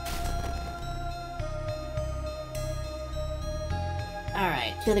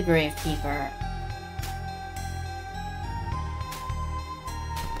 Alright, to the Gravekeeper.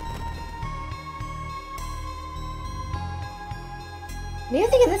 The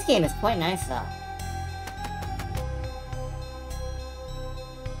music in this game is quite nice, though.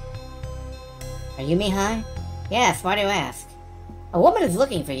 Are you Mihai? Yes, why do you ask? A woman is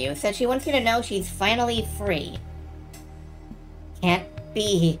looking for you, said she wants you to know she's finally free. Can't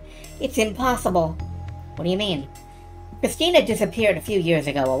be. It's impossible. What do you mean? Christina disappeared a few years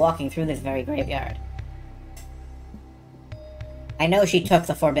ago while walking through this very graveyard. I know she took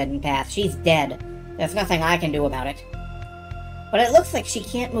the forbidden path. She's dead. There's nothing I can do about it. But it looks like she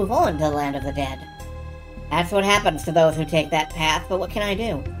can't move on to the land of the dead. That's what happens to those who take that path, but what can I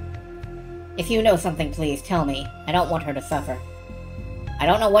do? If you know something, please tell me. I don't want her to suffer. I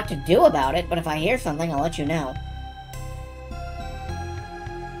don't know what to do about it, but if I hear something, I'll let you know.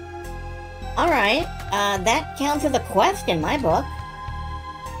 Alright, that counts as a quest in my book.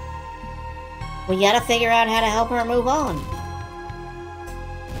 We gotta figure out how to help her move on.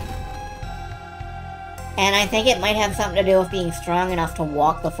 And I think it might have something to do with being strong enough to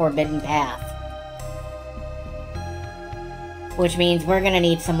walk the forbidden path. Which means we're gonna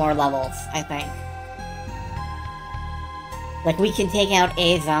need some more levels, I think. Like, we can take out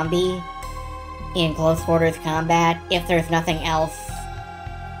a zombie in close quarters combat if there's nothing else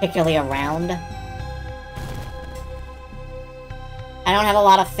particularly around. I don't have a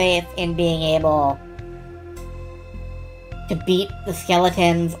lot of faith in being able to beat the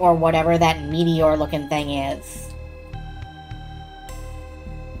skeletons or whatever that meteor-looking thing is.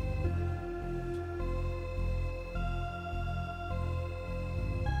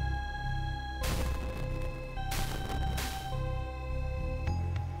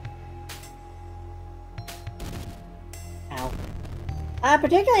 Ow.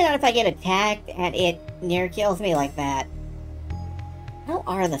 Particularly not if I get attacked and it near kills me like that. How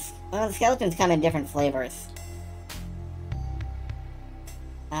are the... Well, the skeletons come in different flavors.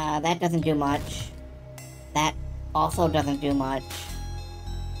 That doesn't do much. That also doesn't do much.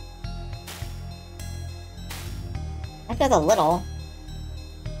 That does a little.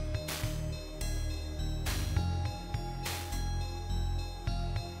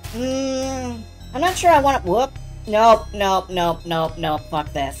 I'm not sure I want to... Whoop. Nope, nope, nope, nope, nope.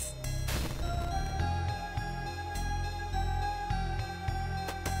 Fuck this.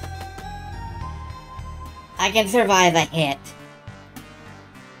 I can survive a hit.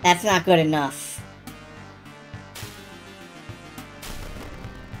 That's not good enough.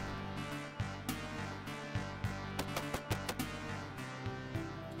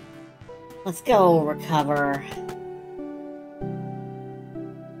 Let's go recover.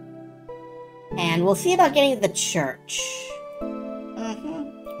 And we'll see about getting to the church.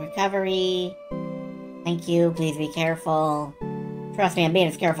 Recovery. Thank you, please be careful. Trust me, I'm being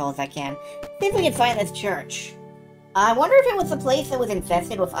as careful as I can. See if we can find this church. I wonder if it was the place that was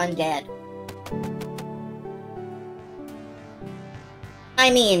infested with undead.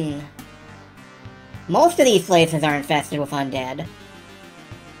 I mean, most of these places are infested with undead.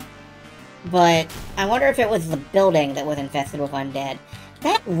 But I wonder if it was the building that was infested with undead.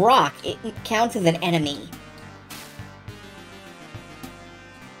 That rock, it counts as an enemy.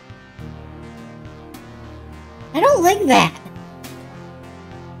 I don't like that.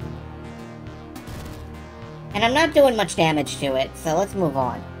 And I'm not doing much damage to it, so let's move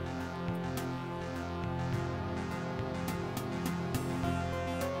on.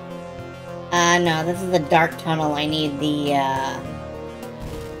 No, this is the dark tunnel I need the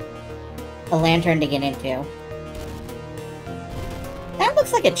lantern to get into. That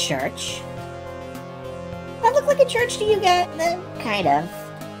looks like a church. That look like a church to you guys? Kind of.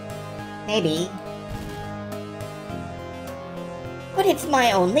 Maybe. But it's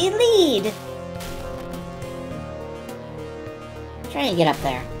my only lead! Try and get up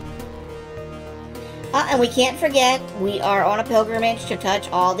there. And we can't forget, we are on a pilgrimage to touch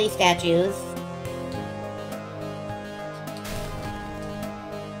all these statues.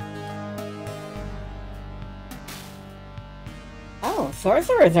 Oh,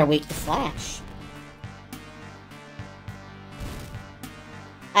 sorcerers are weak to slash.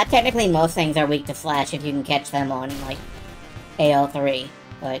 Technically, most things are weak to slash if you can catch them on, like, AO3.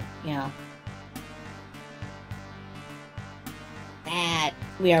 But, you know. That,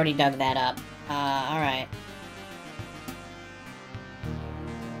 we already dug that up. Alright.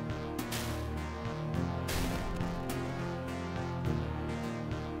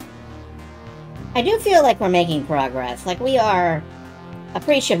 I do feel like we're making progress. Like, we are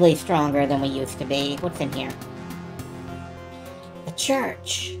appreciably stronger than we used to be. What's in here? The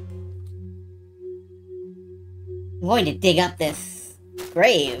church. I'm going to dig up this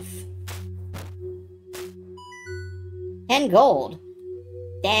grave. 10 gold.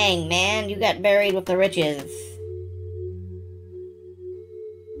 Dang, man, you got buried with the riches.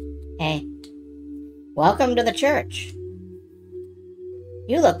 Hey. Welcome to the church.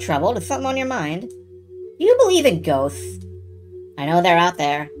 You look troubled. Is something on your mind? Do you believe in ghosts? I know they're out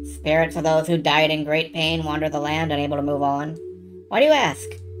there. Spirits of those who died in great pain wander the land, unable to move on. Why do you ask?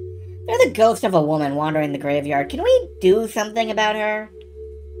 They're the ghost of a woman wandering the graveyard. Can we do something about her?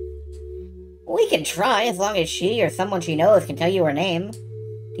 We can try, as long as she or someone she knows can tell you her name.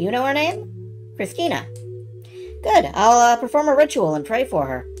 Do you know her name? Christina. Good. I'll perform a ritual and pray for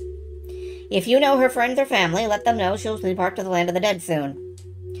her. If you know her friends or family, let them know she'll depart to the land of the dead soon.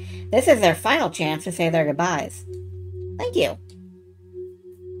 This is their final chance to say their goodbyes. Thank you.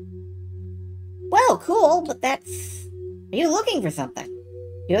 Well, cool, but that's... Are you looking for something?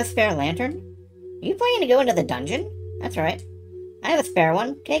 You have a spare lantern? Are you planning to go into the dungeon? That's right. I have a spare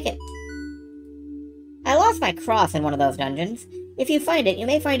one. Take it. I lost my cross in one of those dungeons. If you find it, you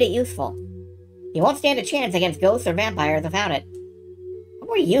may find it useful. You won't stand a chance against ghosts or vampires without it. What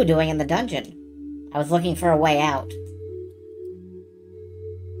were you doing in the dungeon? I was looking for a way out.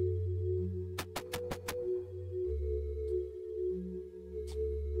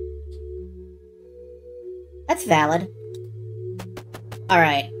 That's valid.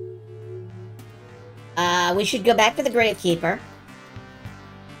 Alright. We should go back to the Gravekeeper.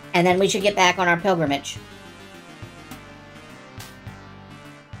 And then we should get back on our pilgrimage.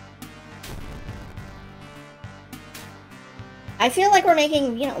 I feel like we're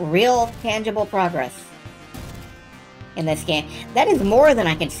making, real, tangible progress in this game. That is more than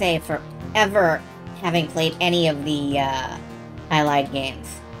I can say for ever having played any of the Highlight games.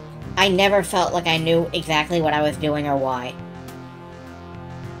 I never felt like I knew exactly what I was doing or why.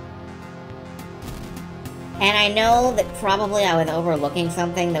 And I know that probably I was overlooking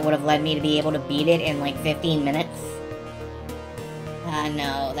something that would have led me to be able to beat it in like 15 minutes.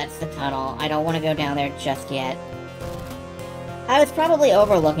 No, that's the tunnel. I don't want to go down there just yet. I was probably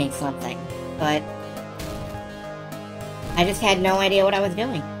overlooking something, but I just had no idea what I was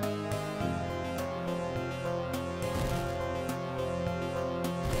doing.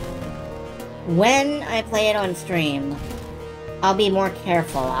 When I play it on stream, I'll be more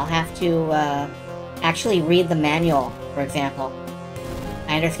careful. I'll have to actually read the manual, for example.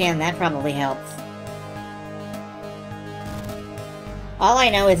 I understand that probably helps. All I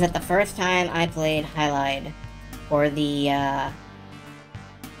know is that the first time I played Highlight for the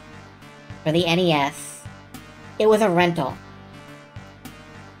NES, it was a rental.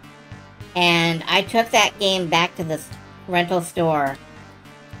 And I took that game back to the rental store,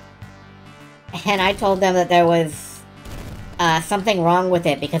 and I told them that there was something wrong with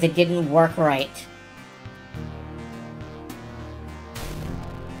it because it didn't work right.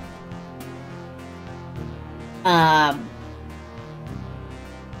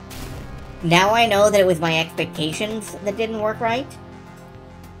 Now I know that it was my expectations that didn't work right.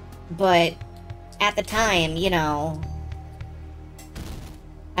 But at the time,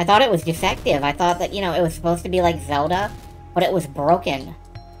 I thought it was defective. I thought that, it was supposed to be like Zelda, but it was broken.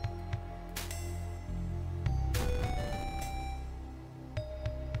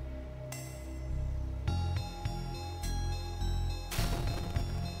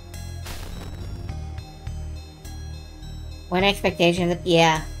 When expectations,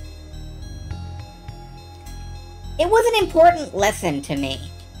 yeah. It was an important lesson to me.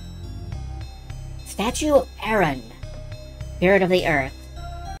 Statue of Aaron, spirit of the earth,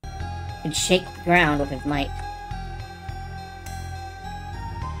 can shake the ground with his might.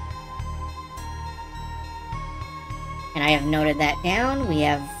 And I have noted that down. We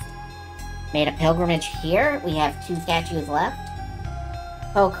have made a pilgrimage here. We have 2 statues left.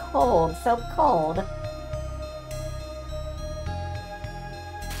 So cold, so cold.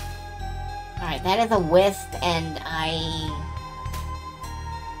 Alright, that is a wisp, and I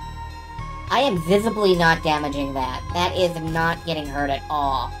am visibly not damaging that. That is not getting hurt at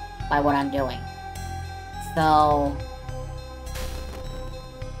all by what I'm doing. So...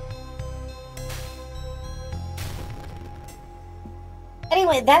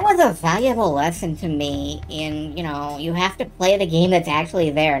 Anyway, that was a valuable lesson to me in, you have to play the game that's actually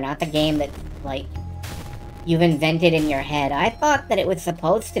there, not the game that's, you've invented in your head. I thought that it was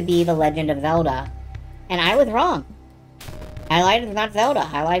supposed to be The Legend of Zelda, and I was wrong. Highlight is not Zelda.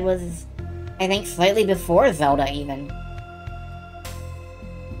 Highlight was, I think, slightly before Zelda, even.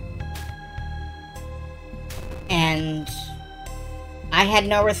 I had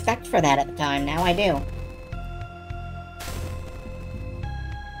no respect for that at the time. Now I do.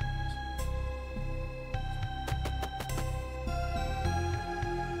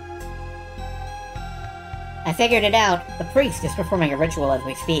 I figured it out. The priest is performing a ritual as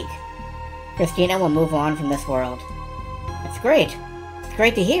we speak. Christina will move on from this world. It's great. It's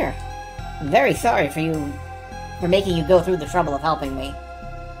great to hear. I'm very sorry for making you go through the trouble of helping me.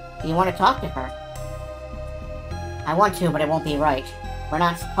 Do you want to talk to her? I want to, but it won't be right. We're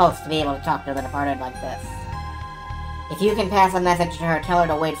not supposed to be able to talk to the departed like this. If you can pass a message to her, tell her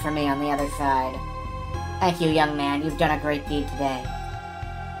to wait for me on the other side. Thank you, young man. You've done a great deed today.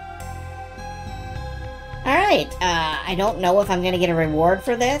 Alright, I don't know if I'm gonna get a reward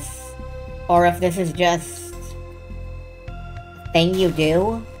for this, or if this is just a thing you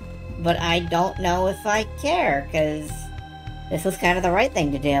do, but I don't know if I care, because this was kind of the right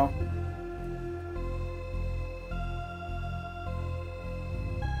thing to do.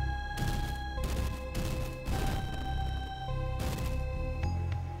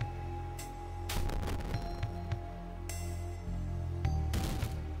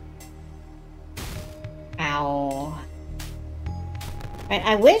 Ow.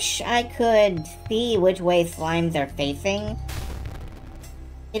 I wish I could see which way slimes are facing.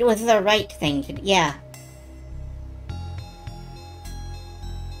 It was the right thing to do. Yeah.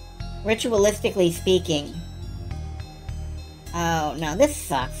 Ritualistically speaking. Oh, no, this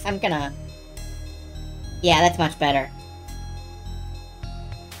sucks. I'm gonna... Yeah, that's much better.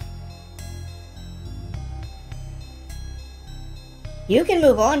 You can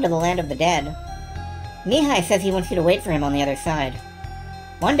move on to the land of the dead. Mihai says he wants you to wait for him on the other side.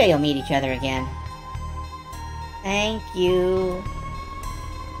 One day you'll meet each other again. Thank you.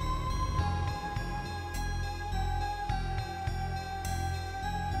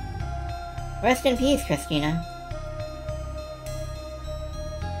 Rest in peace, Christina.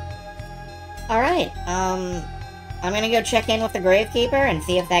 Alright, I'm gonna go check in with the Gravekeeper and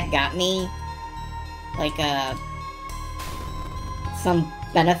see if that got me, like, some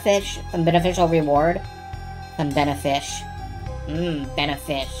beneficial reward. Some benefish.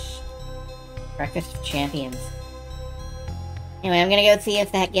 Benefish. Breakfast of Champions. Anyway, I'm gonna go see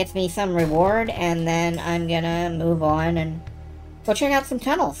if that gets me some reward, and then I'm gonna move on and go check out some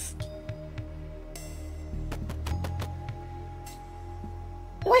tunnels.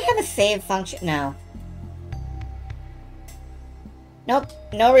 Do I have a save function? No. Nope,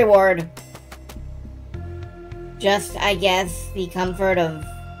 no reward. Just, I guess, the comfort of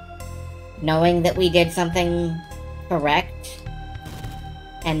knowing that we did something correct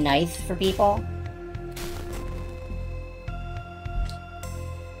and nice for people.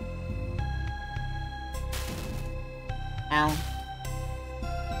 Ow.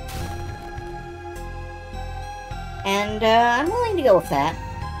 And, I'm willing to go with that.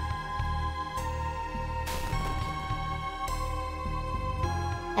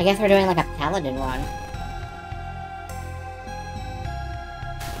 I guess we're doing like a paladin run.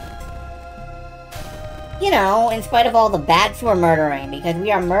 You know, in spite of all the bats we're murdering, because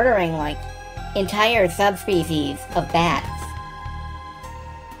we are murdering, like, entire subspecies of bats.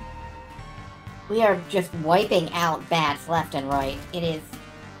 We are just wiping out bats left and right. It is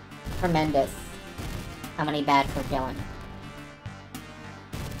tremendous how many bats we're killing.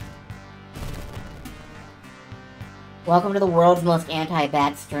 Welcome to the world's most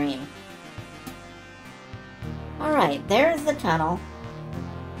anti-bat stream. Alright, there's the tunnel.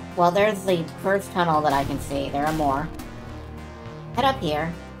 Well, there's the first tunnel that I can see. There are more. Head up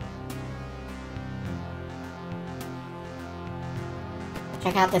here.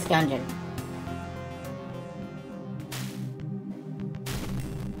 Check out this dungeon.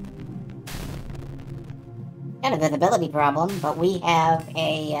 Got a visibility problem, but we have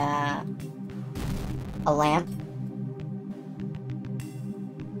a lamp.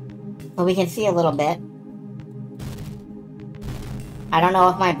 So we can see a little bit. I don't know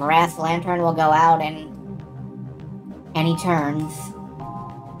if my brass lantern will go out in any turns.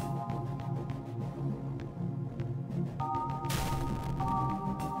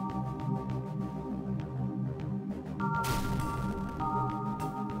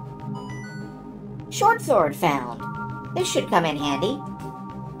 Short sword found. This should come in handy.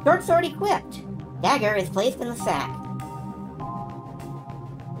 Short sword equipped. Dagger is placed in the sack.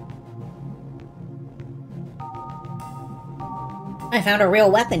 I found a real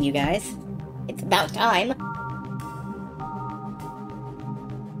weapon, you guys. It's about time.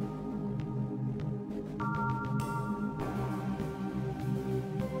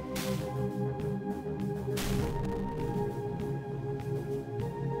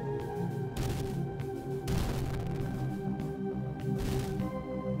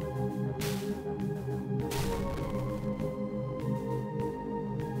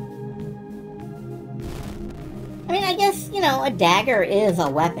 I mean, I guess, you know, a dagger is a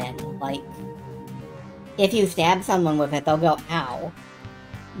weapon. Like, if you stab someone with it, they'll go, ow.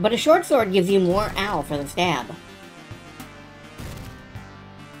 But a short sword gives you more ow for the stab.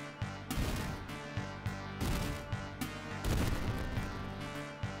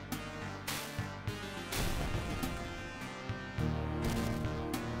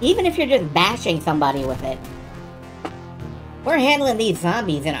 Even if you're just bashing somebody with it. We're handling these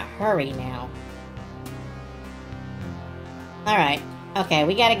zombies in a hurry now. Alright. Okay,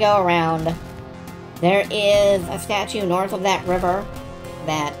 we gotta go around. There is a statue north of that river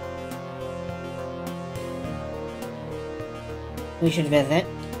that we should visit.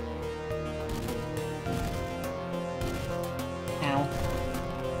 Ow.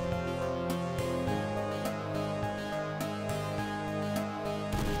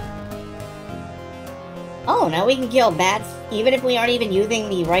 Oh, now we can kill bats even if we aren't even using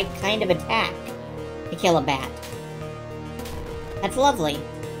the right kind of attack to kill a bat. That's lovely.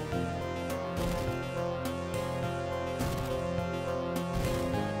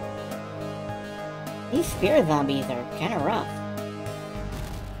 These spear zombies are kind of rough.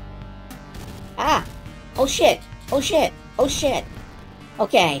 Ah! Oh shit! Oh shit! Oh shit!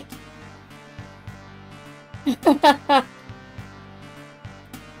 Okay.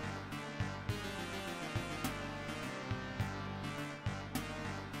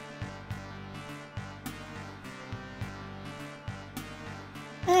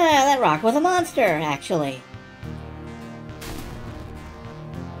 That rock was a monster, actually.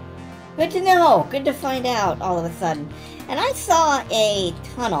 Good to know. Good to find out all of a sudden. And I saw a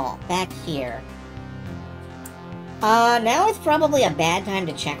tunnel back here. Now is probably a bad time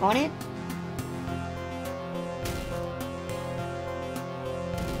to check on it.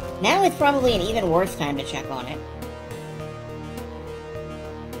 Now is probably an even worse time to check on it.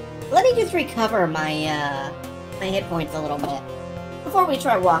 Let me just recover my, my hit points a little bit before we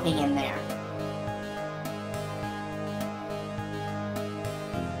try walking in there.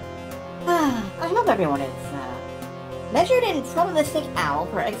 I hope everyone is, measured in probabilistic owl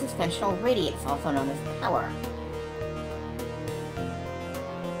per existential radius, also known as power.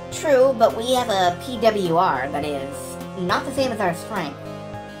 True, but we have a PWR that is not the same as our strength.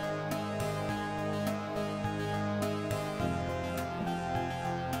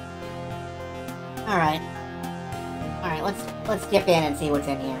 Alright. Alright, let's dip in and see what's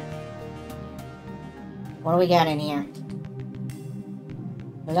in here. What do we got in here?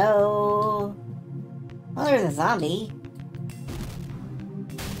 Hello? Oh, there's a zombie.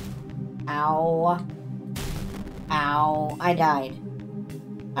 Ow. Ow. I died.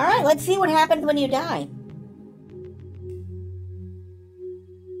 Alright, let's see what happens when you die.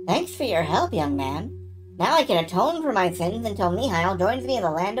 Thanks for your help, young man. Now I can atone for my sins until Mihail joins me in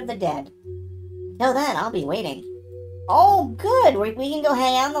the land of the dead. Till then, I'll be waiting. Oh, good! We can go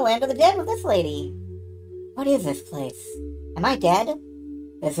hang out in the land of the dead with this lady. What is this place? Am I dead?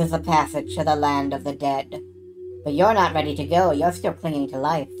 This is the passage to the land of the dead. But you're not ready to go. You're still clinging to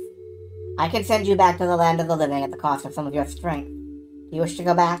life. I can send you back to the land of the living at the cost of some of your strength. Do you wish to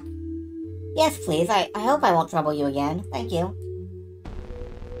go back? Yes, please. I hope I won't trouble you again. Thank you.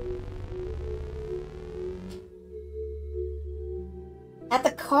 At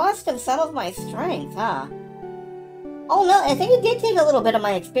the cost of some of my strength, huh? Oh no, I think it did take a little bit of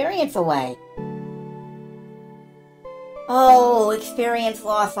my experience away. Oh, experience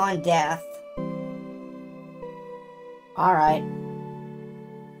loss on death. Alright.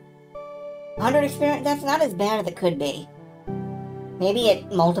 100 experience, that's not as bad as it could be. Maybe it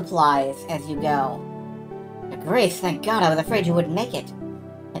multiplies as you go. Grace, thank God, I was afraid you wouldn't make it.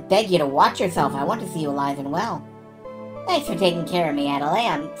 I beg you to watch yourself, I want to see you alive and well. Thanks for taking care of me, Adelaide.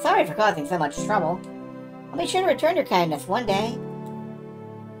 I'm sorry for causing so much trouble. I'll be sure to return your kindness one day.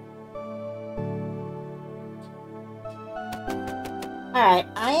 Alright,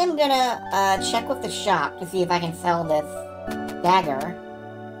 I am gonna check with the shop to see if I can sell this dagger.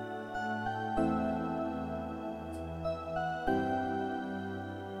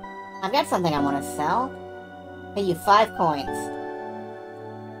 I've got something I want to sell. Pay you 5 coins.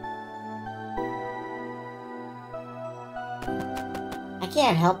 I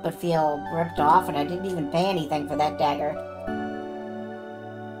can't help but feel ripped off, and I didn't even pay anything for that dagger.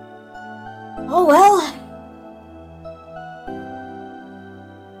 Oh well.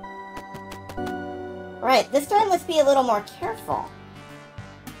 Right, this time let's be a little more careful.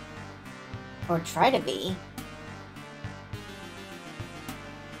 Or try to be.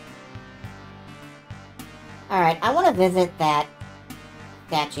 Alright, I want to visit that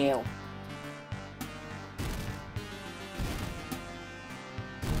statue.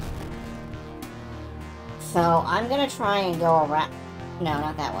 So I'm gonna try and go around... No,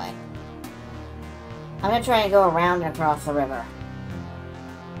 not that way. I'm gonna try and go around and across the river.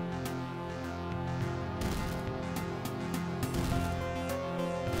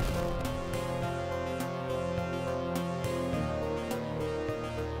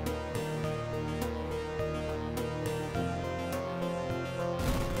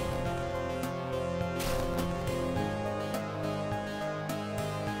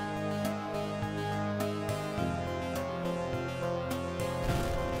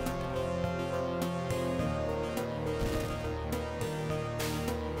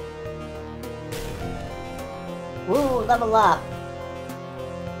 Woo, level up.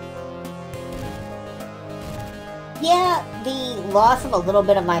 Yeah, the loss of a little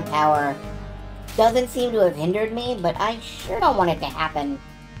bit of my power doesn't seem to have hindered me, but I sure don't want it to happen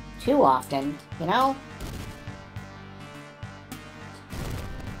too often, you know?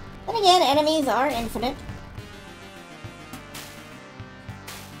 Then again, enemies are infinite.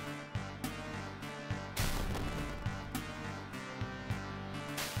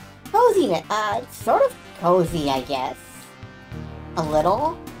 Coziness. It's sort of cozy, I guess. A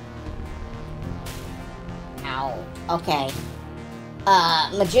little. Ow. Okay.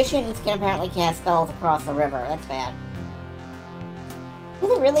 Magicians can apparently cast spells across the river. That's bad. Is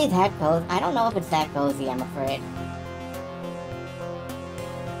it really that cozy? I don't know if it's that cozy, I'm afraid.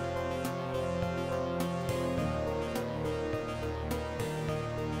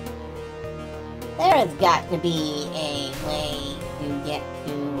 There has got to be a way to get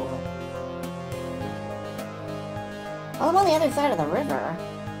to... Oh, I'm on the other side of the river.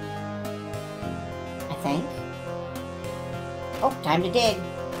 I think. Oh, time to dig.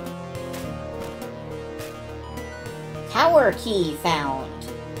 Tower key found.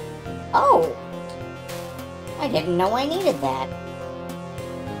 Oh! I didn't know I needed that.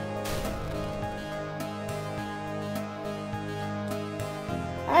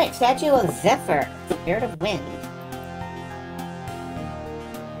 Alright, Statue of Zephyr, Spirit of Wind.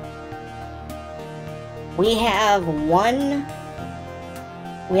 We have one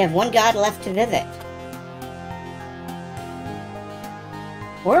god left to visit.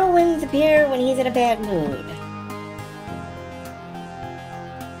 Whirlwinds appear when he's in a bad mood.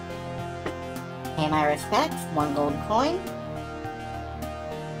 Pay my respects, 1 gold coin.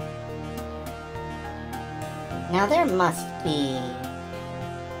 Now there must be...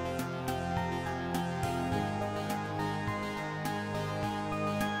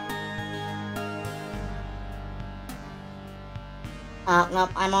 Oh, nope,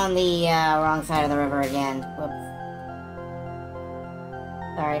 I'm on the wrong side of the river again. Whoops.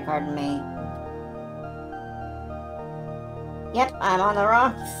 Sorry, pardon me. Yep, I'm on the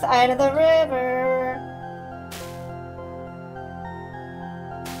wrong side of the river.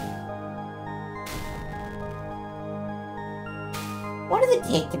 What does it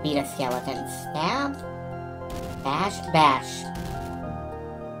take to beat a skeleton? Stab? Bash? Bash.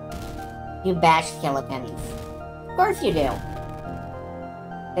 You bash skeletons. Of course you do.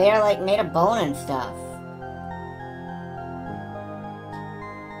 They are, like, made of bone and stuff.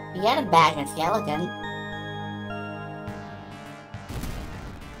 You gotta bash a skeleton.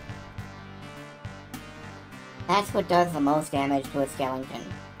 That's what does the most damage to a skeleton.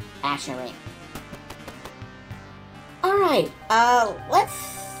 Bashing. Alright, let's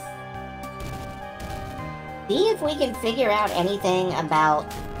see if we can figure out anything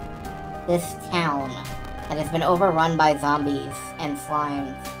about this town that has been overrun by zombies and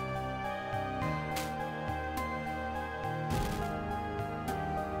slimes.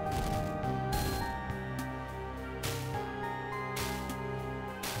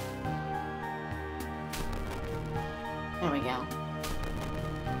 There we go.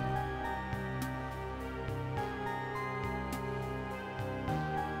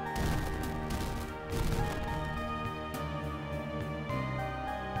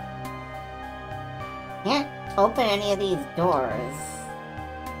 Can't open any of these doors.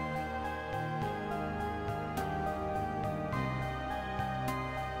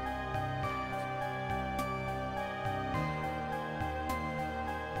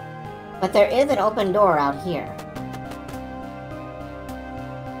 But there is an open door out here.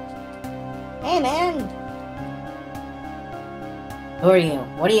 Hey, man! Who are you?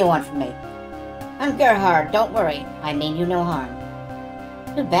 What do you want from me? I'm Gerhard, don't worry. I mean you no harm.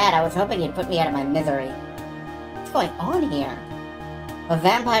 Too bad, I was hoping you'd put me out of my misery. What's going on here? The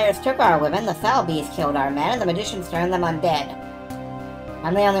vampires took our women, the foul beast killed our men, and the magicians turned them undead.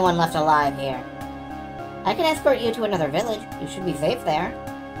 I'm the only one left alive here. I can escort you to another village. You should be safe there.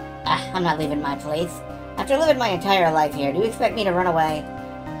 I'm not leaving my place. After living my entire life here, do you expect me to run away?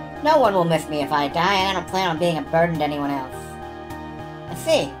 No one will miss me if I die. I don't plan on being a burden to anyone else. I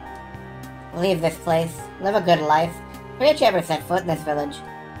see. Leave this place. Live a good life. Forget you ever set foot in this village.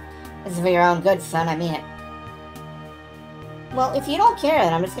 This is for your own good, son. I mean it. Well, if you don't care,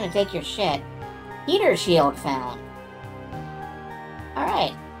 then I'm just gonna take your shit. Heater shield found.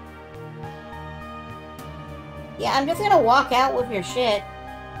 Alright. Yeah, I'm just gonna walk out with your shit.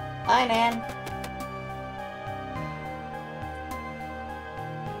 Bye, man.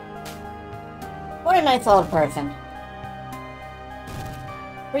 What a nice old person.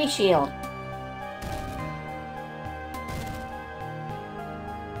 Free shield.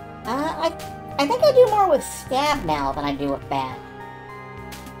 I think I do more with stab now than I do with bat.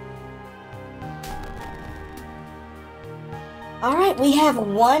 Alright, we have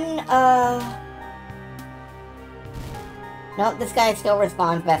one, Nope, this guy still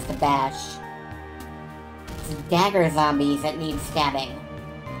responds best to bash. It's dagger zombies that need stabbing.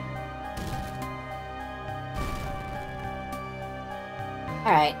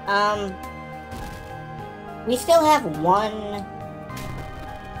 Alright, we still have one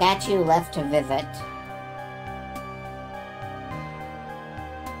statue left to visit.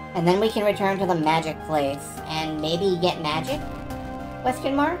 And then we can return to the magic place and maybe get magic?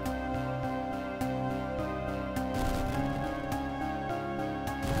 Question mark?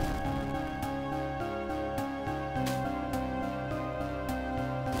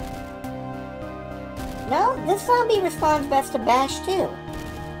 No, this zombie responds best to bash too.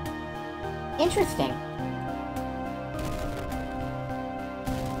 Interesting.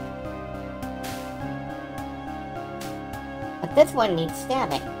 But this one needs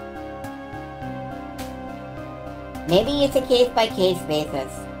stabbing. Maybe it's a case-by-case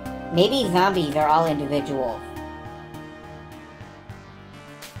basis. Maybe zombies are all individuals.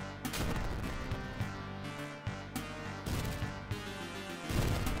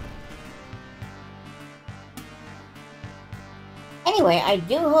 Anyway, I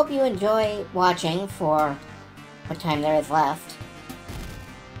do hope you enjoy watching for what time there is left.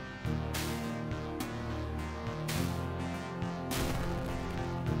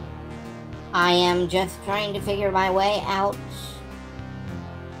 I am just trying to figure my way out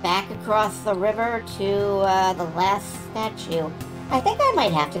back across the river to the last statue. I think I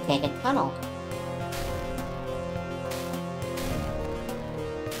might have to take a tunnel.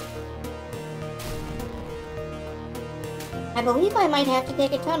 I believe I might have to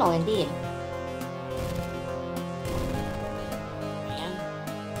take a tunnel, indeed.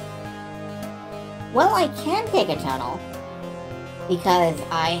 Well, I can take a tunnel, because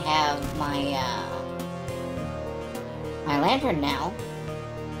I have my, my lantern now.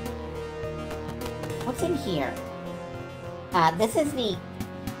 What's in here? This is the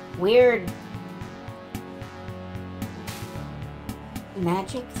weird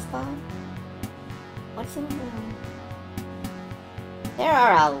magic spot? What's in there? There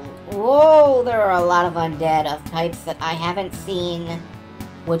are a lot of undead of types that I haven't seen,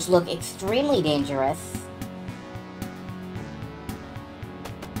 which look extremely dangerous.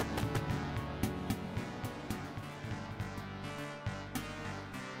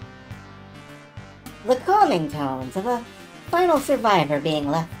 The calming tones of a final survivor being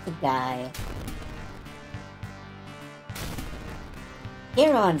left to die.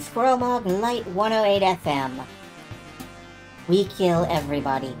 Here on Squirrel Mog Light 108 FM. We kill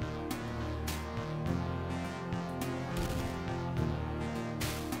everybody.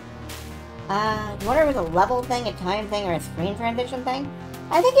 Do you wonder if it's a level thing, a time thing, or a screen transition thing?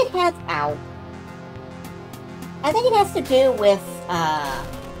 I think it has... Ow. I think it has to do with,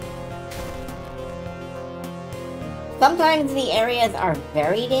 sometimes the areas are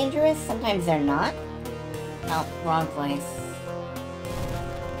very dangerous, sometimes they're not. Oh, wrong place.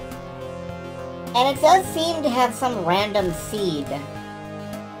 And it does seem to have some random seed.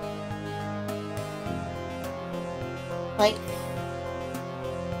 Like,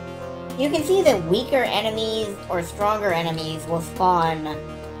 you can see that weaker enemies or stronger enemies will spawn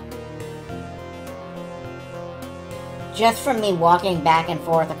just from me walking back and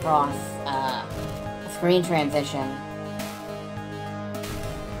forth across a screen transition.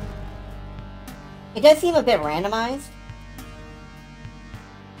 It does seem a bit randomized.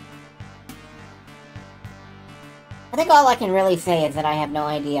 I think all I can really say is that I have no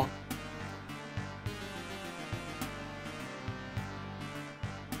idea.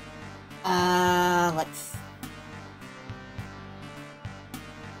 Let's...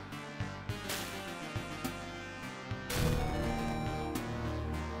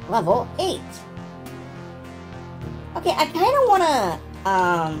 Level 8. Okay, I kind of want to,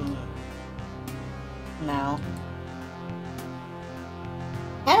 no.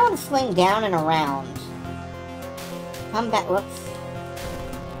 I I don't swing down and around. Come back, whoops.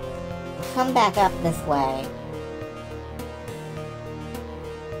 Come back up this way.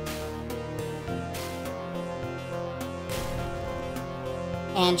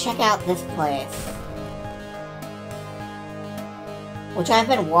 And check out this place, which I've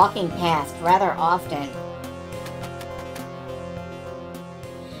been walking past rather often.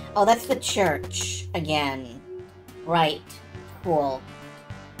 Oh, that's the church again. Right. Cool.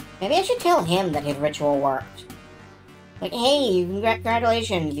 Maybe I should tell him that his ritual worked. Like, hey,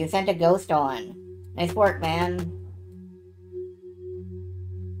 congratulations, you sent a ghost on. Nice work, man.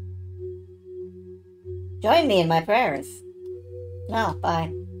 Join me in my prayers. No,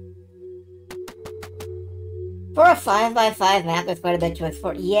 bye. For a 5x5 map, there's quite a bit to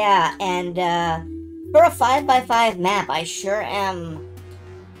explore. Yeah, and, for a 5x5 map, I sure am,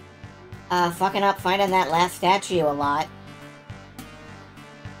 fucking up finding that last statue a lot.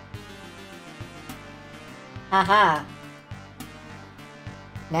 Haha.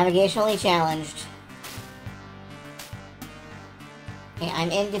 Navigationally challenged. Okay, I'm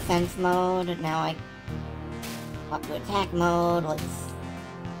in defense mode. Now I up to attack mode. Let's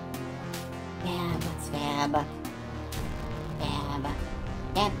stab, stab. Stab.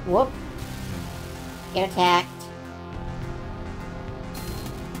 Stab. Whoop. Get attacked.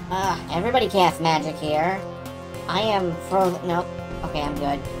 Everybody casts magic here. I am frozen. Nope. Okay, I'm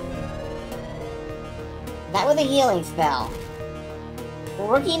good. That was a healing spell.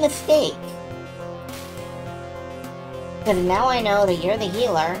 Rookie mistake. Because now I know that you're the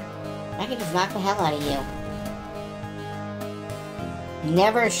healer, I can just knock the hell out of you.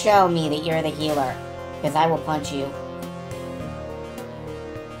 Never show me that you're the healer, because I will punch you.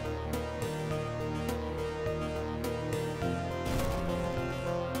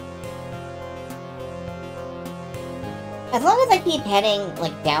 As long as I keep heading,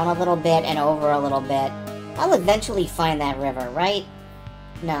 like, down a little bit and over a little bit, I'll eventually find that river, right?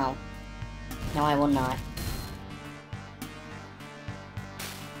 No. No, I will not.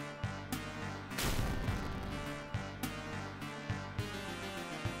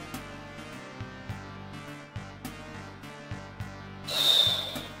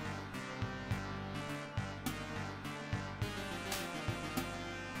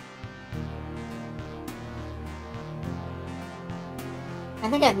 I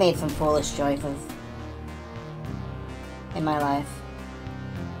think I've made some foolish choices in my life.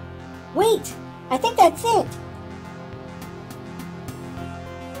 Wait! I think that's it!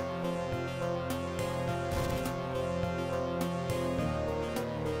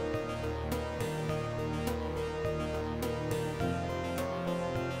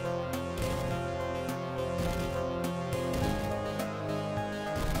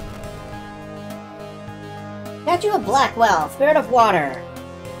 Statue of Blackwell, Spirit of Water.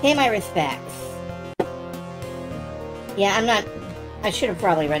 Pay my respects. Yeah, I should have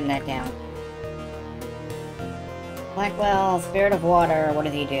probably written that down. Blackwell, Spirit of Water, what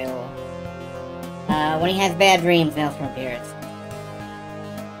does he do? When he has bad dreams, Maelstrom appears.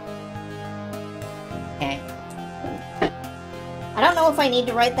 Okay. I don't know if I need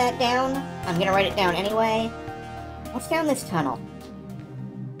to write that down. I'm gonna write it down anyway. What's down this tunnel?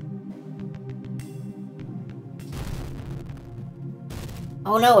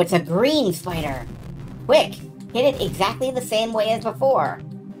 Oh no, it's a green spider! Quick! Hit it exactly the same way as before!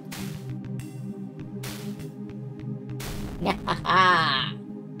 Nyahaha!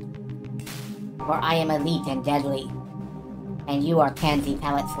 For I am elite and deadly, and you are pansy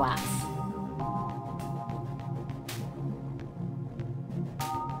palette swaps.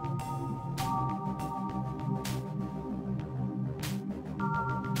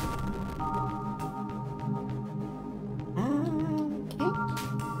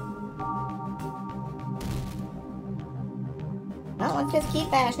 Well, let's just keep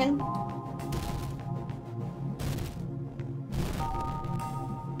bashing.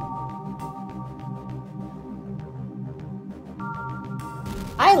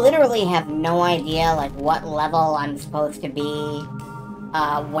 I literally have no idea, like, what level I'm supposed to be,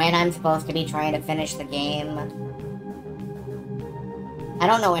 when I'm supposed to be trying to finish the game. I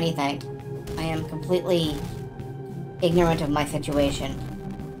don't know anything. I am completely ignorant of my situation.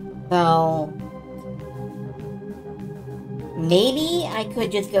 So maybe I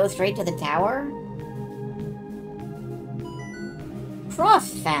could just go straight to the tower?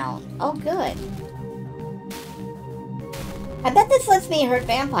 Frost found. Oh, good. I bet this lets me hurt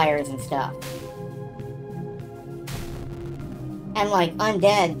vampires and stuff. And, like,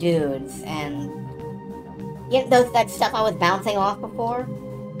 undead dudes, and... you know, that stuff I was bouncing off before?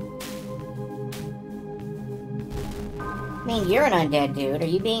 I mean, you're an undead dude. Are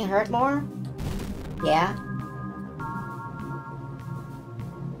you being hurt more? Yeah?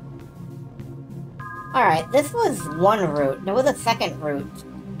 Alright, this was one route. There was a second route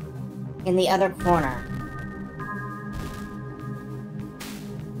in the other corner.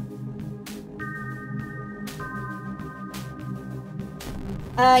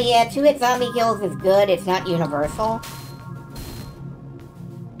 Yeah, 2-hit zombie kills is good. It's not universal.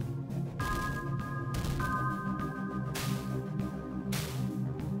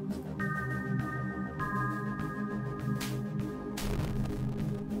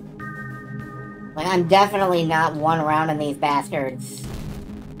 Like, I'm definitely not one round in these bastards.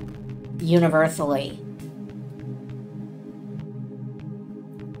 Universally.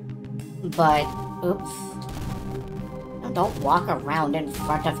 But, oops. Don't walk around in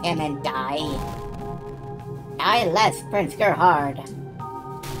front of him and die. Die less, Prince Gerhard.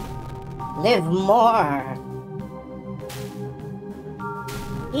 Live more.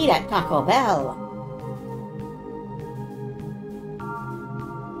 Eat at Taco Bell.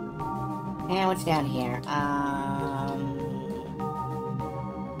 And what's down here?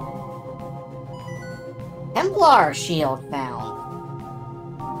 Templar shield found.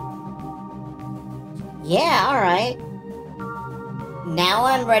 Yeah, alright. Now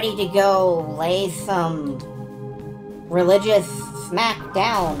I'm ready to go lay some religious smack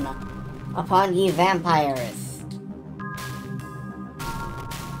down upon ye vampires.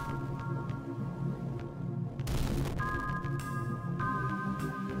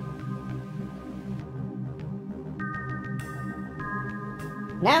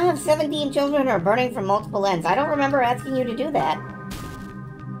 Now have 17 children are burning from multiple ends. I don't remember asking you to do that.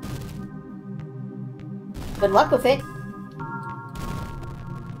 Good luck with it.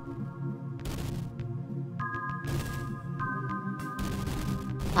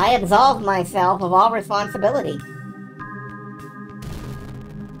 I absolve myself of all responsibility.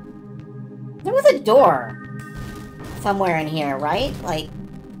 There was a door somewhere in here, right? Like,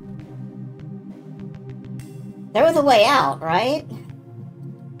 there was a way out, right?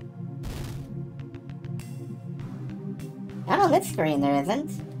 Not on this screen, there isn't.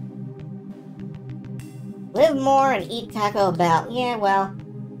 Live more and eat Taco Bell. Yeah, well.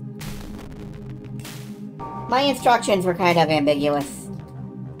 My instructions were kind of ambiguous.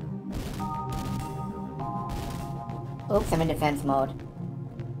 Oops, I'm in defense mode.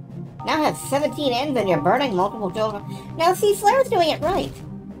 Now have 17 ends and you're burning multiple children. Now see, Flair's doing it right.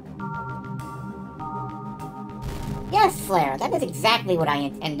 Yes, Flair, that is exactly what I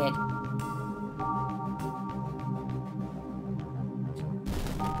intended.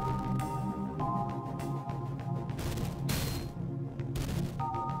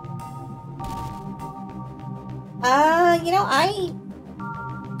 You know, I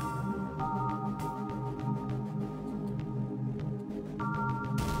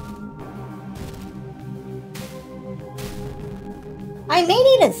may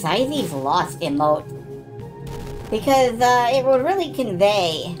need a Zyzzy's Lost emote, because it would really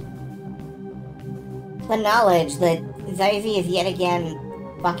convey the knowledge that Zyzzy is yet again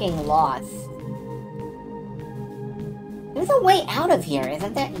fucking lost. There's a way out of here,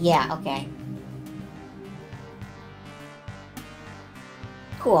 isn't there? Yeah, okay.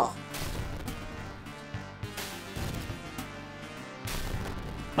 Cool.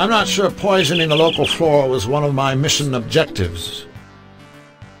 I'm not sure poisoning the local flora was one of my mission objectives.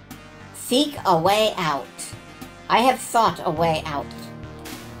 Seek a way out. I have sought a way out.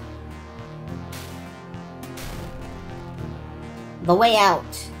 The way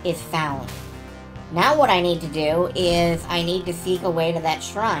out is found. Now what I need to do is I need to seek a way to that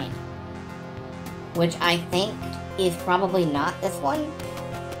shrine. Which I think is probably not this one.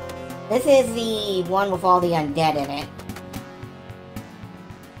 This is the one with all the undead in it.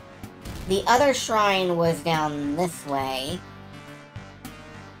 The other shrine was down this way.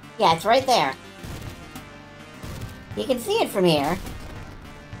 Yeah, it's right there. You can see it from here.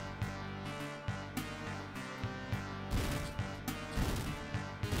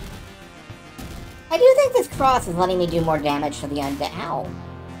 I do think this cross is letting me do more damage to the undead. Ow.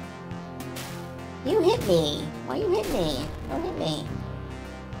 You hit me. Why you hit me? Don't hit me.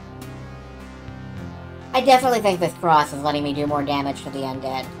 I definitely think this cross is letting me do more damage to the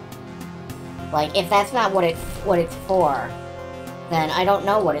undead. Like, if that's not what it's for, then I don't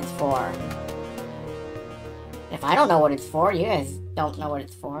know what it's for. If I don't know what it's for, you guys don't know what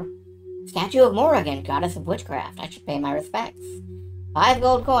it's for. Statue of Morrigan, goddess of witchcraft. I should pay my respects. 5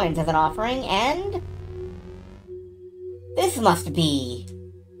 gold coins as an offering, and... this must be...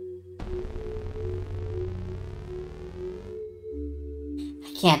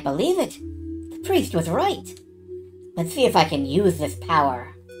 I can't believe it. The priest was right. Let's see if I can use this power.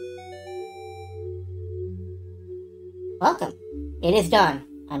 Welcome. It is done.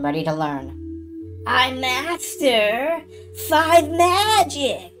 I'm ready to learn. I master 5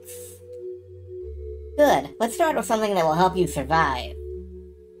 magics! Good. Let's start with something that will help you survive.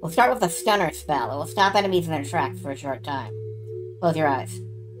 We'll start with a stunner spell. It will stop enemies in their tracks for a short time. Close your eyes.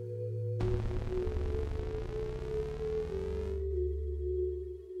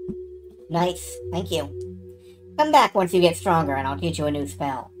 Nice. Thank you. Come back once you get stronger and I'll teach you a new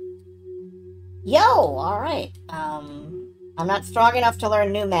spell. Yo! Alright. I'm not strong enough to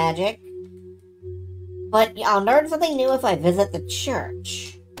learn new magic. But I'll learn something new if I visit the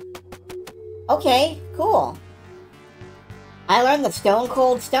church. Okay, cool. I learned the Stone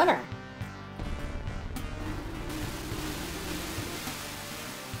Cold Stunner.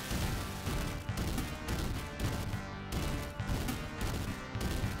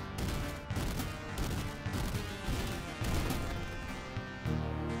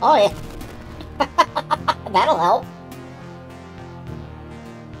 Oh yeah. That'll help.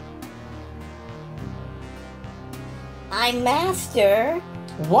 I master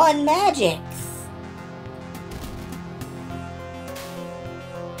 1 magics.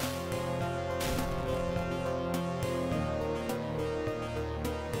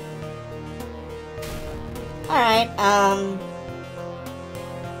 Alright,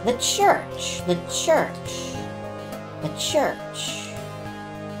 the church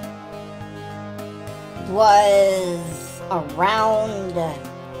was around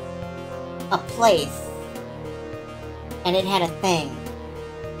a place, and it had a thing.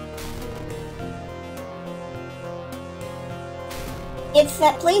 It's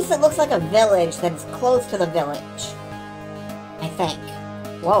that place that looks like a village that is close to the village, I think.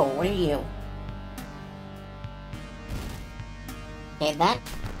 Whoa, what are you? Okay, that...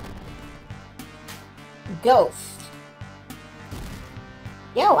 Ghost.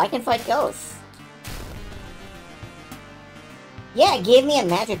 Yo, I can fight ghosts. Yeah, it gave me a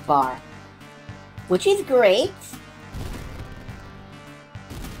magic bar. Which is great.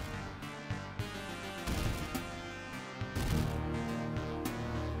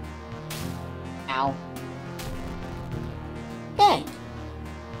 Ow. Okay.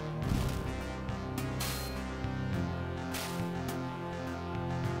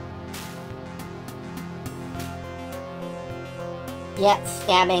 Yep,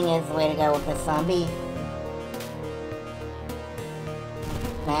 stabbing is the way to go with this zombie.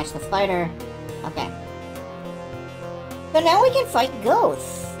 Smash the spider. Okay. So now we can fight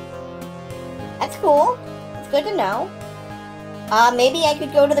ghosts. That's cool. It's good to know. Maybe I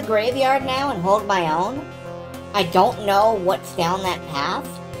could go to the graveyard now and hold my own. I don't know what's down that path.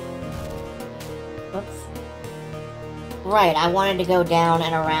 Oops. Right, I wanted to go down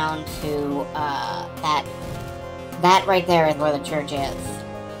and around to, that right there is where the church is.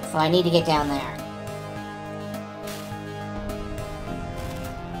 So I need to get down there.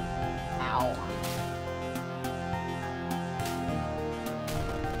 Ow.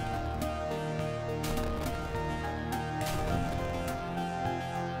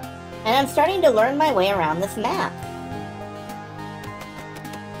 And I'm starting to learn my way around this map.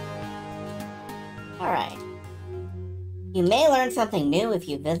 Alright. You may learn something new if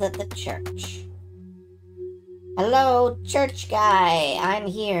you visit the church. Hello, church guy. I'm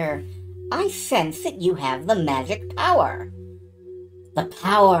here. I sense that you have the magic power. The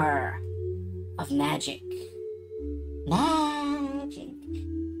power of magic. Magic.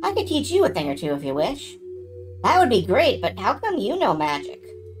 I could teach you a thing or two if you wish. That would be great, but how come you know magic?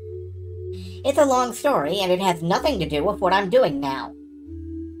 It's a long story, and it has nothing to do with what I'm doing now.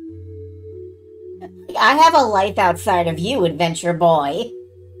 I have a life outside of you, adventure boy.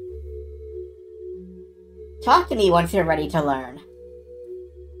 Talk to me once you're ready to learn.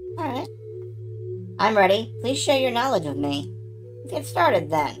 Alright. I'm ready. Please share your knowledge with me. Let's get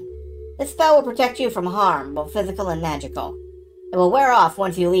started then. This spell will protect you from harm, both physical and magical. It will wear off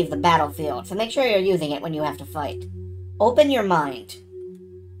once you leave the battlefield, so make sure you're using it when you have to fight. Open your mind.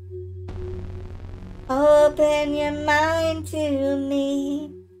 Open your mind to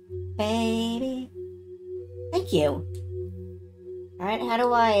me, baby. Thank you. Alright, how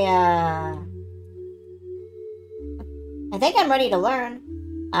do I think I'm ready to learn.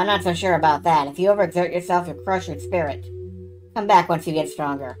 I'm not so sure about that. If you overexert yourself, you'll crush your spirit. Come back once you get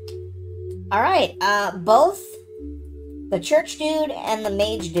stronger. Alright, both the church dude and the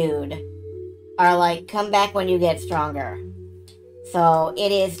mage dude are like, come back when you get stronger. So,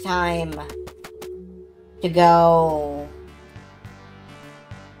 it is time to go...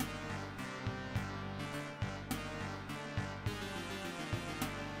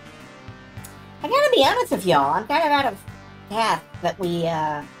 I gotta be honest with y'all, I'm kind of out of tasks that we,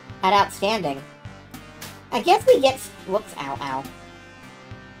 had outstanding. I guess we get... Whoops, ow, ow.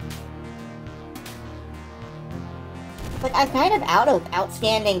 Like, I'm kind of out of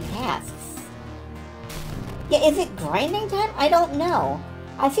outstanding tasks. Yeah, is it grinding time? I don't know.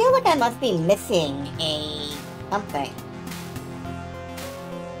 I feel like I must be missing a... something.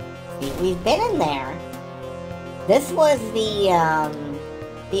 See, we've been in there. This was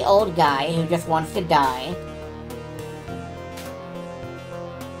the old guy who just wants to die.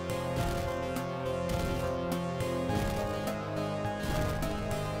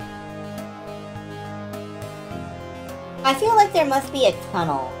 I feel like there must be a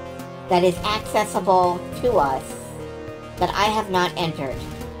tunnel that is accessible to us that I have not entered.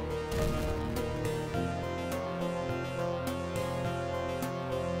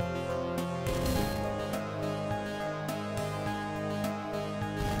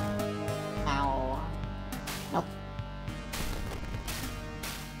 Ow. Nope.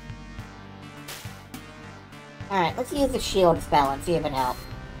 Alright, let's use the shield spell and see if it helps.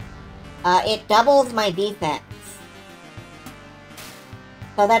 It doubles my defense.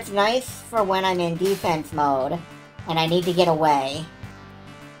 So that's nice for when I'm in defense mode, and I need to get away.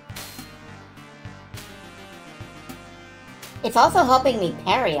 It's also helping me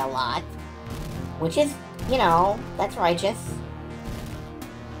parry a lot, which is, you know, that's righteous.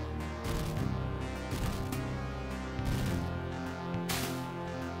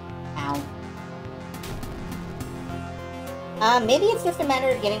 Ow. Maybe it's just a matter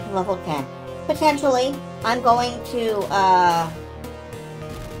of getting to level 10. Potentially, I'm going to,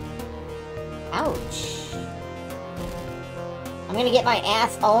 ouch. I'm gonna get my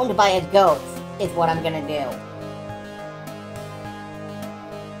ass owned by a goat, is what I'm gonna do.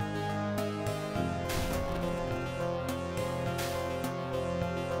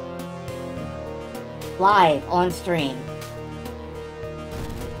 Live on stream.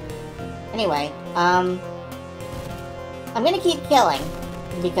 Anyway, I'm gonna keep killing,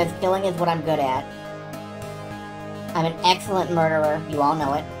 because killing is what I'm good at. I'm an excellent murderer, you all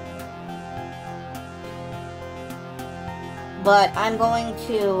know it. But I'm going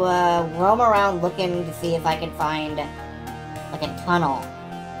to roam around looking to see if I can find, like, a tunnel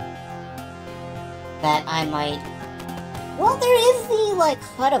that I might... Well, there is the, like,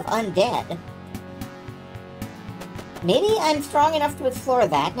 hut of undead. Maybe I'm strong enough to explore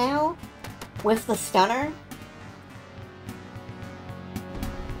that now? With the stunner?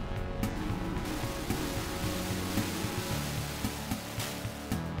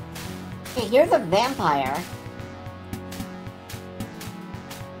 Okay, here's a vampire.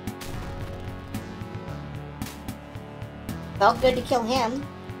 Felt good to kill him.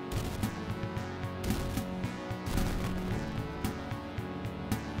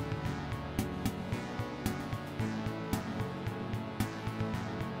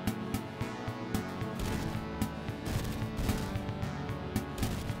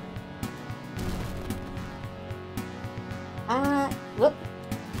 Whoop.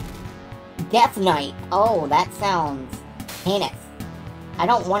 Death Knight. Oh, that sounds heinous. I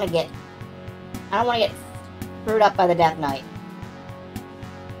don't want to get screwed up by the Death Knight.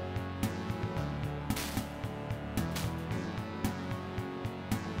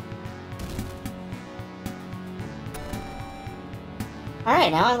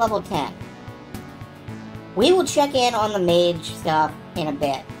 Alright, now I'm level 10. We will check in on the mage stuff in a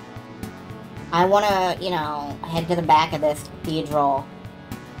bit. I want to, you know, head to the back of this cathedral.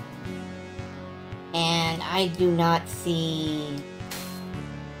 And I do not see...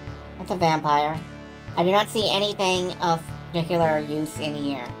 That's a vampire. I do not see anything of particular use in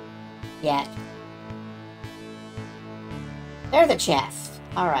here. Yet. There's a chest.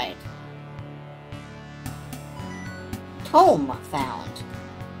 Alright. Tome found.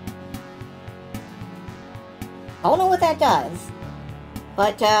 Don't know what that does.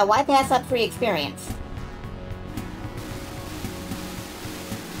 But, why pass up free experience?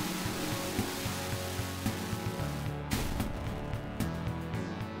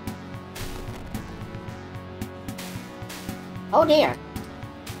 Oh dear.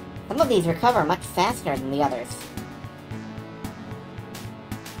 Some of these recover much faster than the others.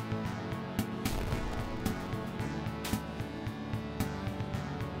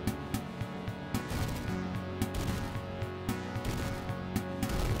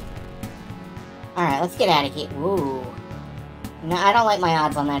 Alright, let's get out of here. Ooh. No, I don't like my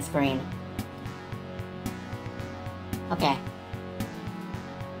odds on that screen. Okay.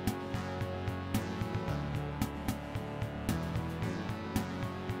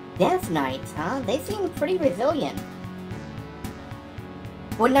 Death Knights, huh? They seem pretty resilient.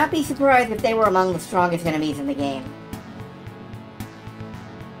 Would not be surprised if they were among the strongest enemies in the game.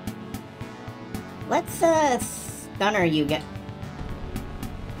 Let's, stunner you get.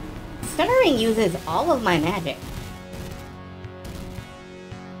 Stunnering uses all of my magic.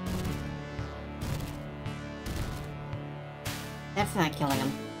 That's not killing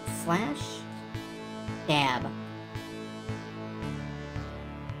him. Slash. Dab.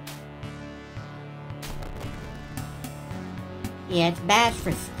 Yeah, it's bad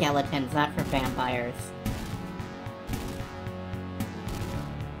for skeletons, not for vampires.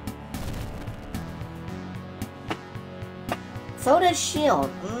 So does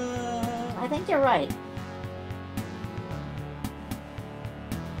shield. I think you're right.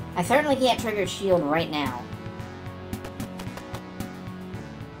 I certainly can't trigger shield right now.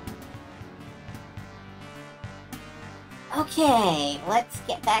 Okay, let's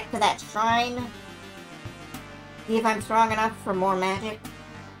get back to that shrine. See if I'm strong enough for more magic.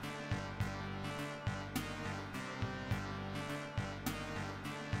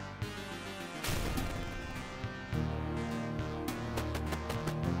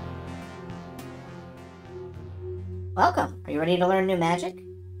 Welcome. Are you ready to learn new magic?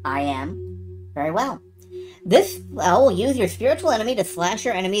 I am. Very well. This spell will use your spiritual enemy to slash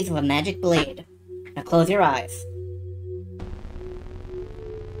your enemies with a magic blade. Now close your eyes.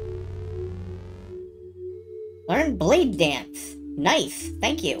 Learn Blade Dance. Nice,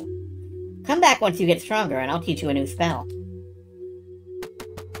 thank you. Come back once you get stronger and I'll teach you a new spell.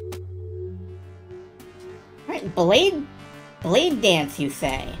 Alright, Blade Dance, you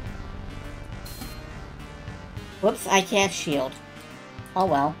say? Whoops, I cast shield. Oh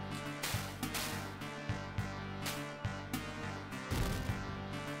well.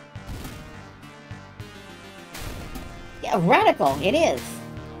 Yeah, radical, it is.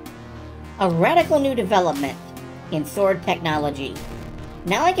 A radical new development in sword technology.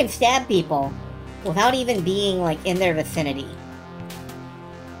 Now I can stab people without even being, like, in their vicinity.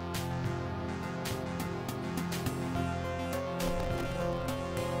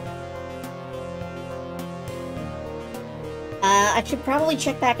 I should probably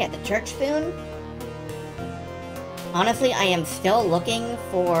check back at the church soon. Honestly, I am still looking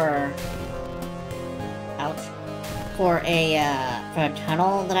for... Ouch. For a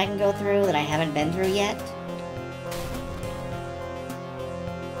tunnel that I can go through that I haven't been through yet.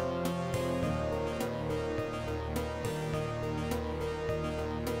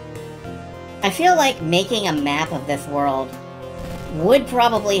 I feel like making a map of this world would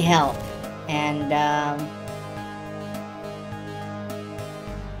probably help, and,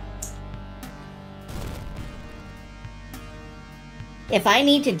 if I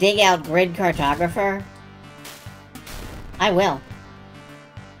need to dig out Grid Cartographer, I will.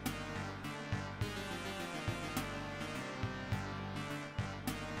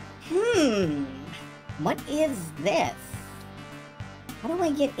 What is this? How do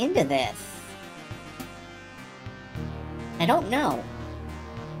I get into this? I don't know.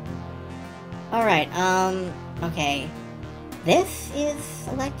 Alright, okay. This is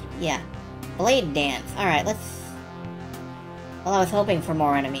selected? Yeah. Blade Dance. Alright, let's... Well, I was hoping for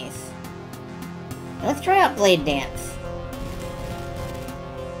more enemies. Let's try out Blade Dance.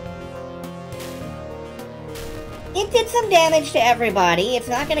 It did some damage to everybody. It's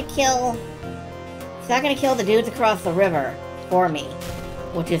not gonna kill... It's not gonna kill the dudes across the river for me.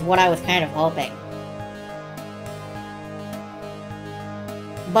 Which is what I was kind of hoping.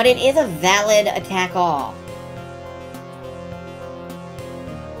 But it is a valid attack all.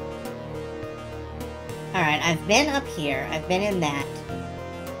 Alright, I've been up here. I've been in that.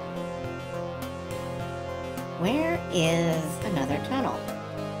 Where is another tunnel?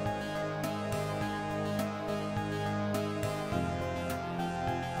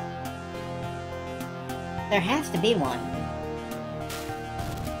 There has to be one.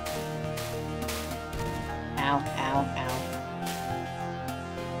 Ow, ow, ow.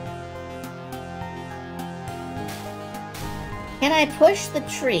 Can I push the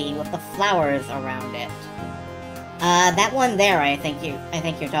tree with the flowers around it? That one there, I think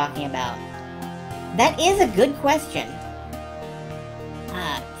you're talking about. That is a good question.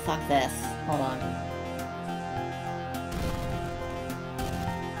 Ah, fuck this. Hold on.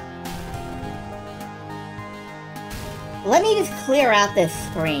 Let me just clear out this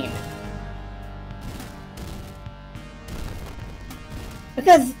screen.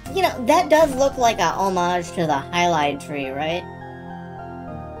 Because, you know, that does look like a homage to the highlight tree, right?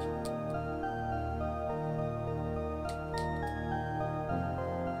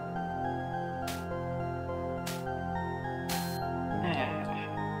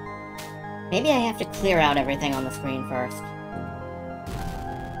 Maybe I have to clear out everything on the screen first.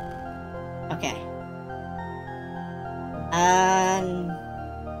 Okay.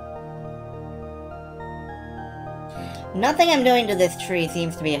 Nothing I'm doing to this tree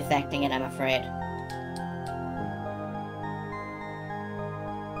seems to be affecting it, I'm afraid.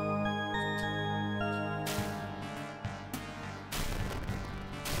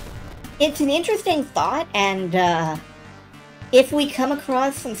 It's an interesting thought, and, if we come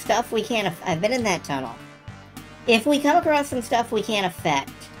across some stuff we can't... I've been in that tunnel. If we come across some stuff we can't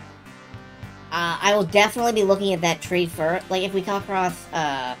affect, I will definitely be looking at that tree first. Like, if we come across,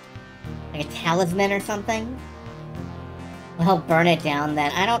 like a talisman or something, we'll burn it down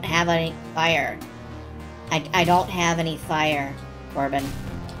then. I don't have any fire. I don't have any fire, Corbin.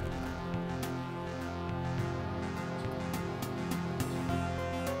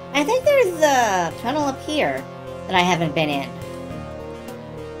 I think there's a tunnel up here that I haven't been in.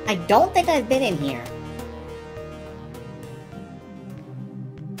 I don't think I've been in here.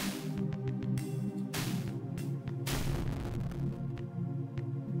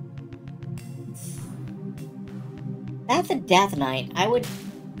 That's a Death Knight. I would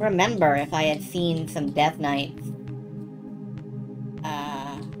remember if I had seen some Death Knights.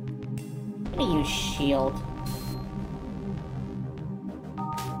 I'm gonna use shield.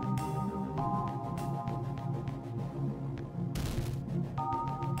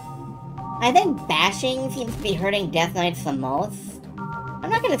 I think bashing seems to be hurting Death Knights the most. I'm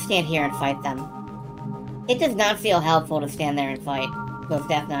not gonna stand here and fight them. It does not feel helpful to stand there and fight those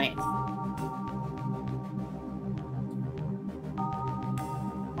Death Knights.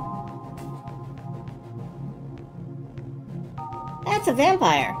 That's a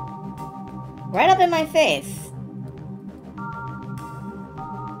vampire. Right up in my face.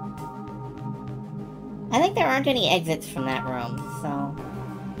 I think there aren't any exits from that room, so...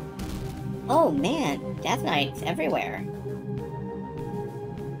 Oh man, Death Knights everywhere.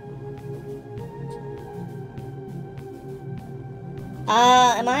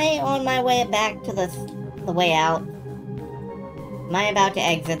 Am I on my way back to the way out? Am I about to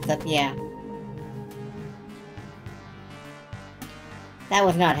exit the... yeah. That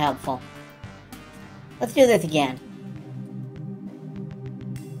was not helpful. Let's do this again.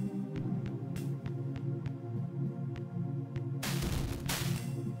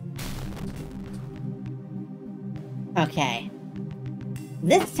 Okay.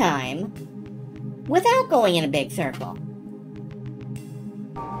 This time, without going in a big circle.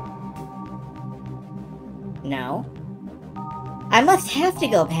 No. I must have to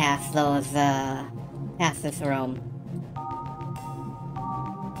go past those, past this room.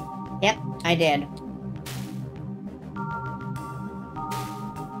 Yep, I did.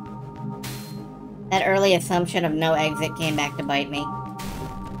 That early assumption of no exit came back to bite me.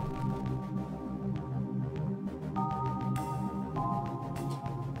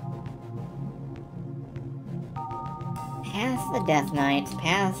 Past the Death Knights,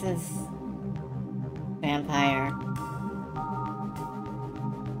 past this vampire.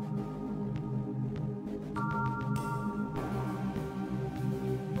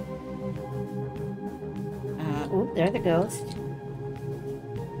 Oop, there's the ghost.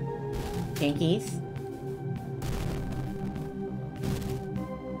 Jinkies.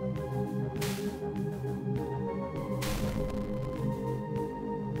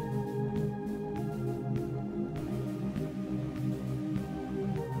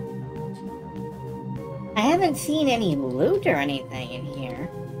 I haven't seen any loot or anything in here.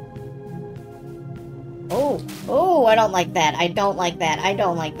 Oh, I don't like that. I don't like that. I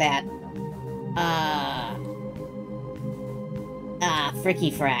don't like that.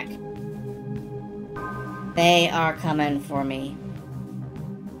 Fricky frack. They are coming for me.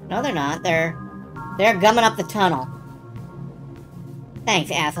 No, they're not. They're gumming up the tunnel.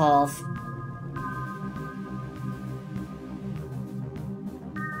 Thanks, assholes.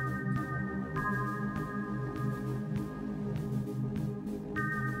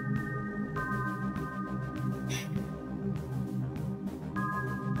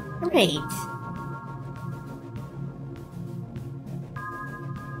 Great.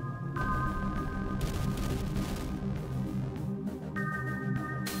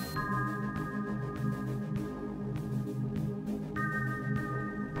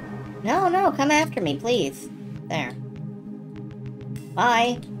 No, come after me, please. There.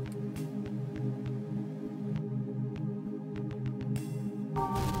 Bye.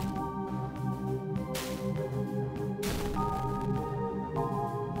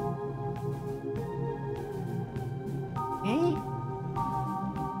 Okay.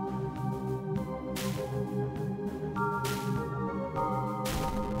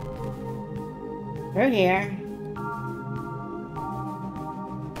 Through here.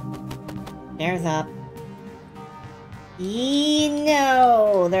 Stairs up.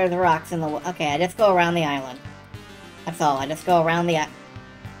 No! There's rocks in the way. Okay, I just go around the island. That's all. I just go around the island.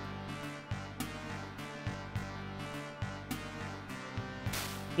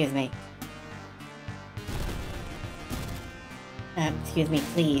 Excuse me. Excuse me,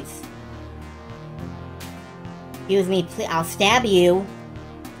 please. Excuse me, please. I'll stab you.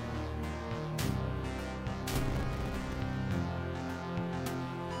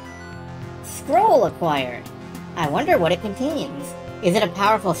 Scroll acquired. I wonder what it contains. Is it a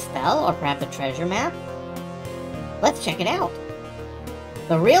powerful spell or perhaps a treasure map? Let's check it out.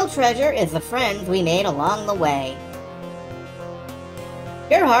 The real treasure is the friends we made along the way.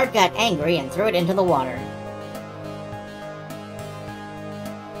 Gerhard got angry and threw it into the water.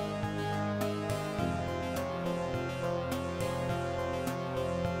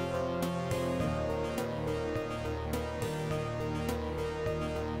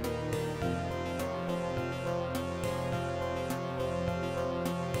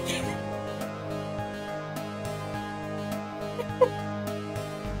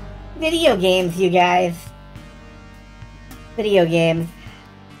 Video games, you guys. Video games.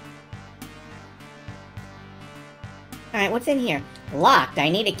 Alright, what's in here? Locked. I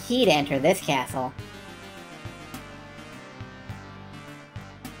need a key to enter this castle.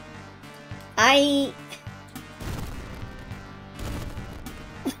 I'm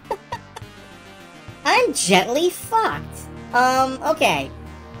gently fucked. Okay.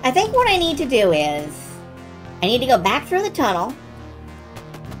 I think what I need to do is... I need to go back through the tunnel.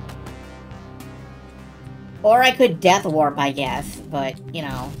 Or I could death warp, I guess, but, you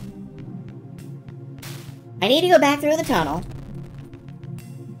know. I need to go back through the tunnel.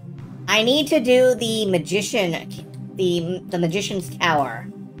 I need to do the the magician's tower.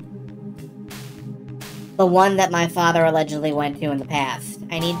 The one that my father allegedly went to in the past.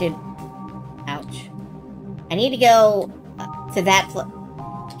 I need to... Ouch. I need to go to that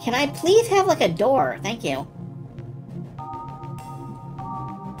Can I please have, like, a door? Thank you.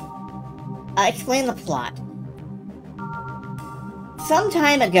 Explain the plot. Some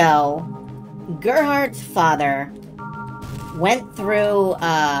time ago, Gerhard's father went through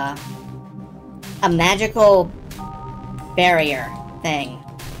a magical barrier thing.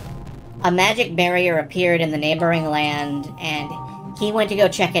 A magic barrier appeared in the neighboring land, and he went to go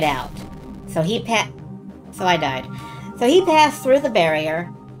check it out. So I died. So he passed through the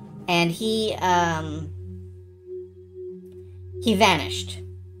barrier, and he vanished.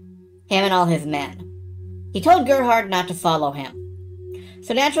 Him and all his men. He told Gerhard not to follow him.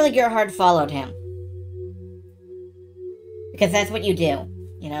 So naturally, Gerhard followed him. Because that's what you do,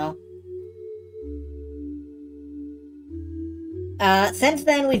 you know? Since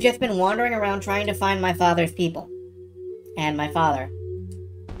then, we've just been wandering around trying to find my father's people. And my father.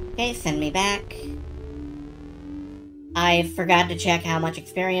 Okay, send me back. I forgot to check how much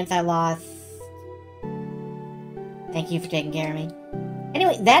experience I lost. Thank you for taking care of me.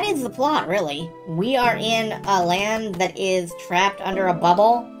 Anyway, that is the plot, really. We are in a land that is trapped under a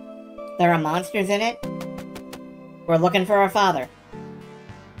bubble. There are monsters in it. We're looking for our father.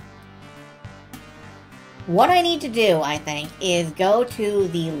 What I need to do, I think, is go to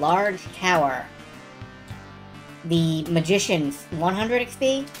the large tower. The magician's 100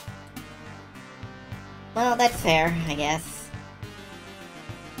 XP? Well, that's fair, I guess.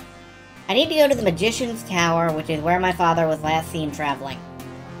 I need to go to the magician's tower, which is where my father was last seen traveling.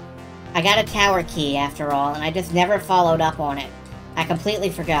 I got a tower key, after all, and I just never followed up on it. I completely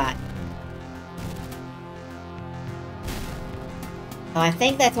forgot. So I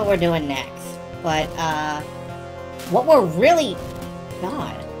think that's what we're doing next. But, what we're really...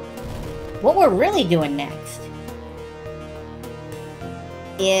 God. What we're really doing next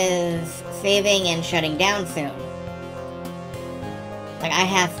is saving and shutting down soon. Like, I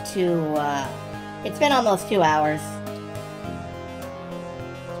have to, it's been almost 2 hours.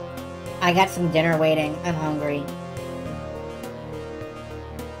 I got some dinner waiting. I'm hungry.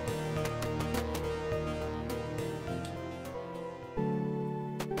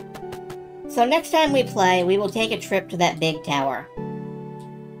 So next time we play, we will take a trip to that big tower.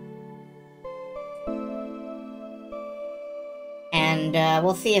 And,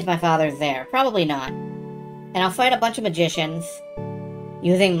 we'll see if my father's there. Probably not. And I'll fight a bunch of magicians.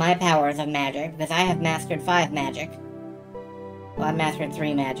 Using my powers of magic, because I have mastered 5 magic. Well, I've mastered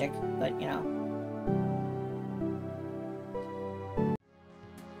 3 magic, but, you know.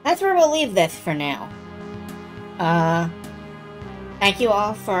 That's where we'll leave this for now. Thank you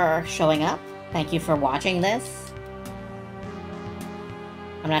all for showing up. Thank you for watching this.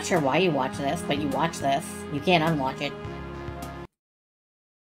 I'm not sure why you watch this, but you watch this. You can't unwatch it.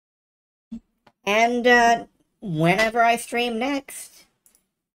 And whenever I stream next,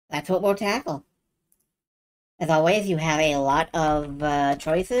 that's what we'll tackle. As always, you have a lot of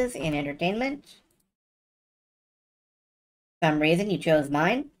choices in entertainment. For some reason, you chose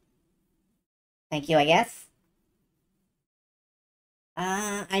mine. Thank you, I guess.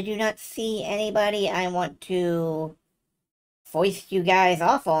 I do not see anybody I want to foist you guys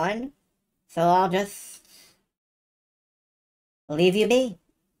off on, so I'll just leave you be.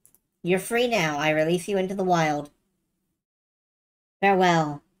 You're free now. I release you into the wild.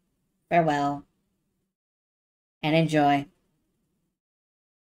 Farewell, farewell, and enjoy.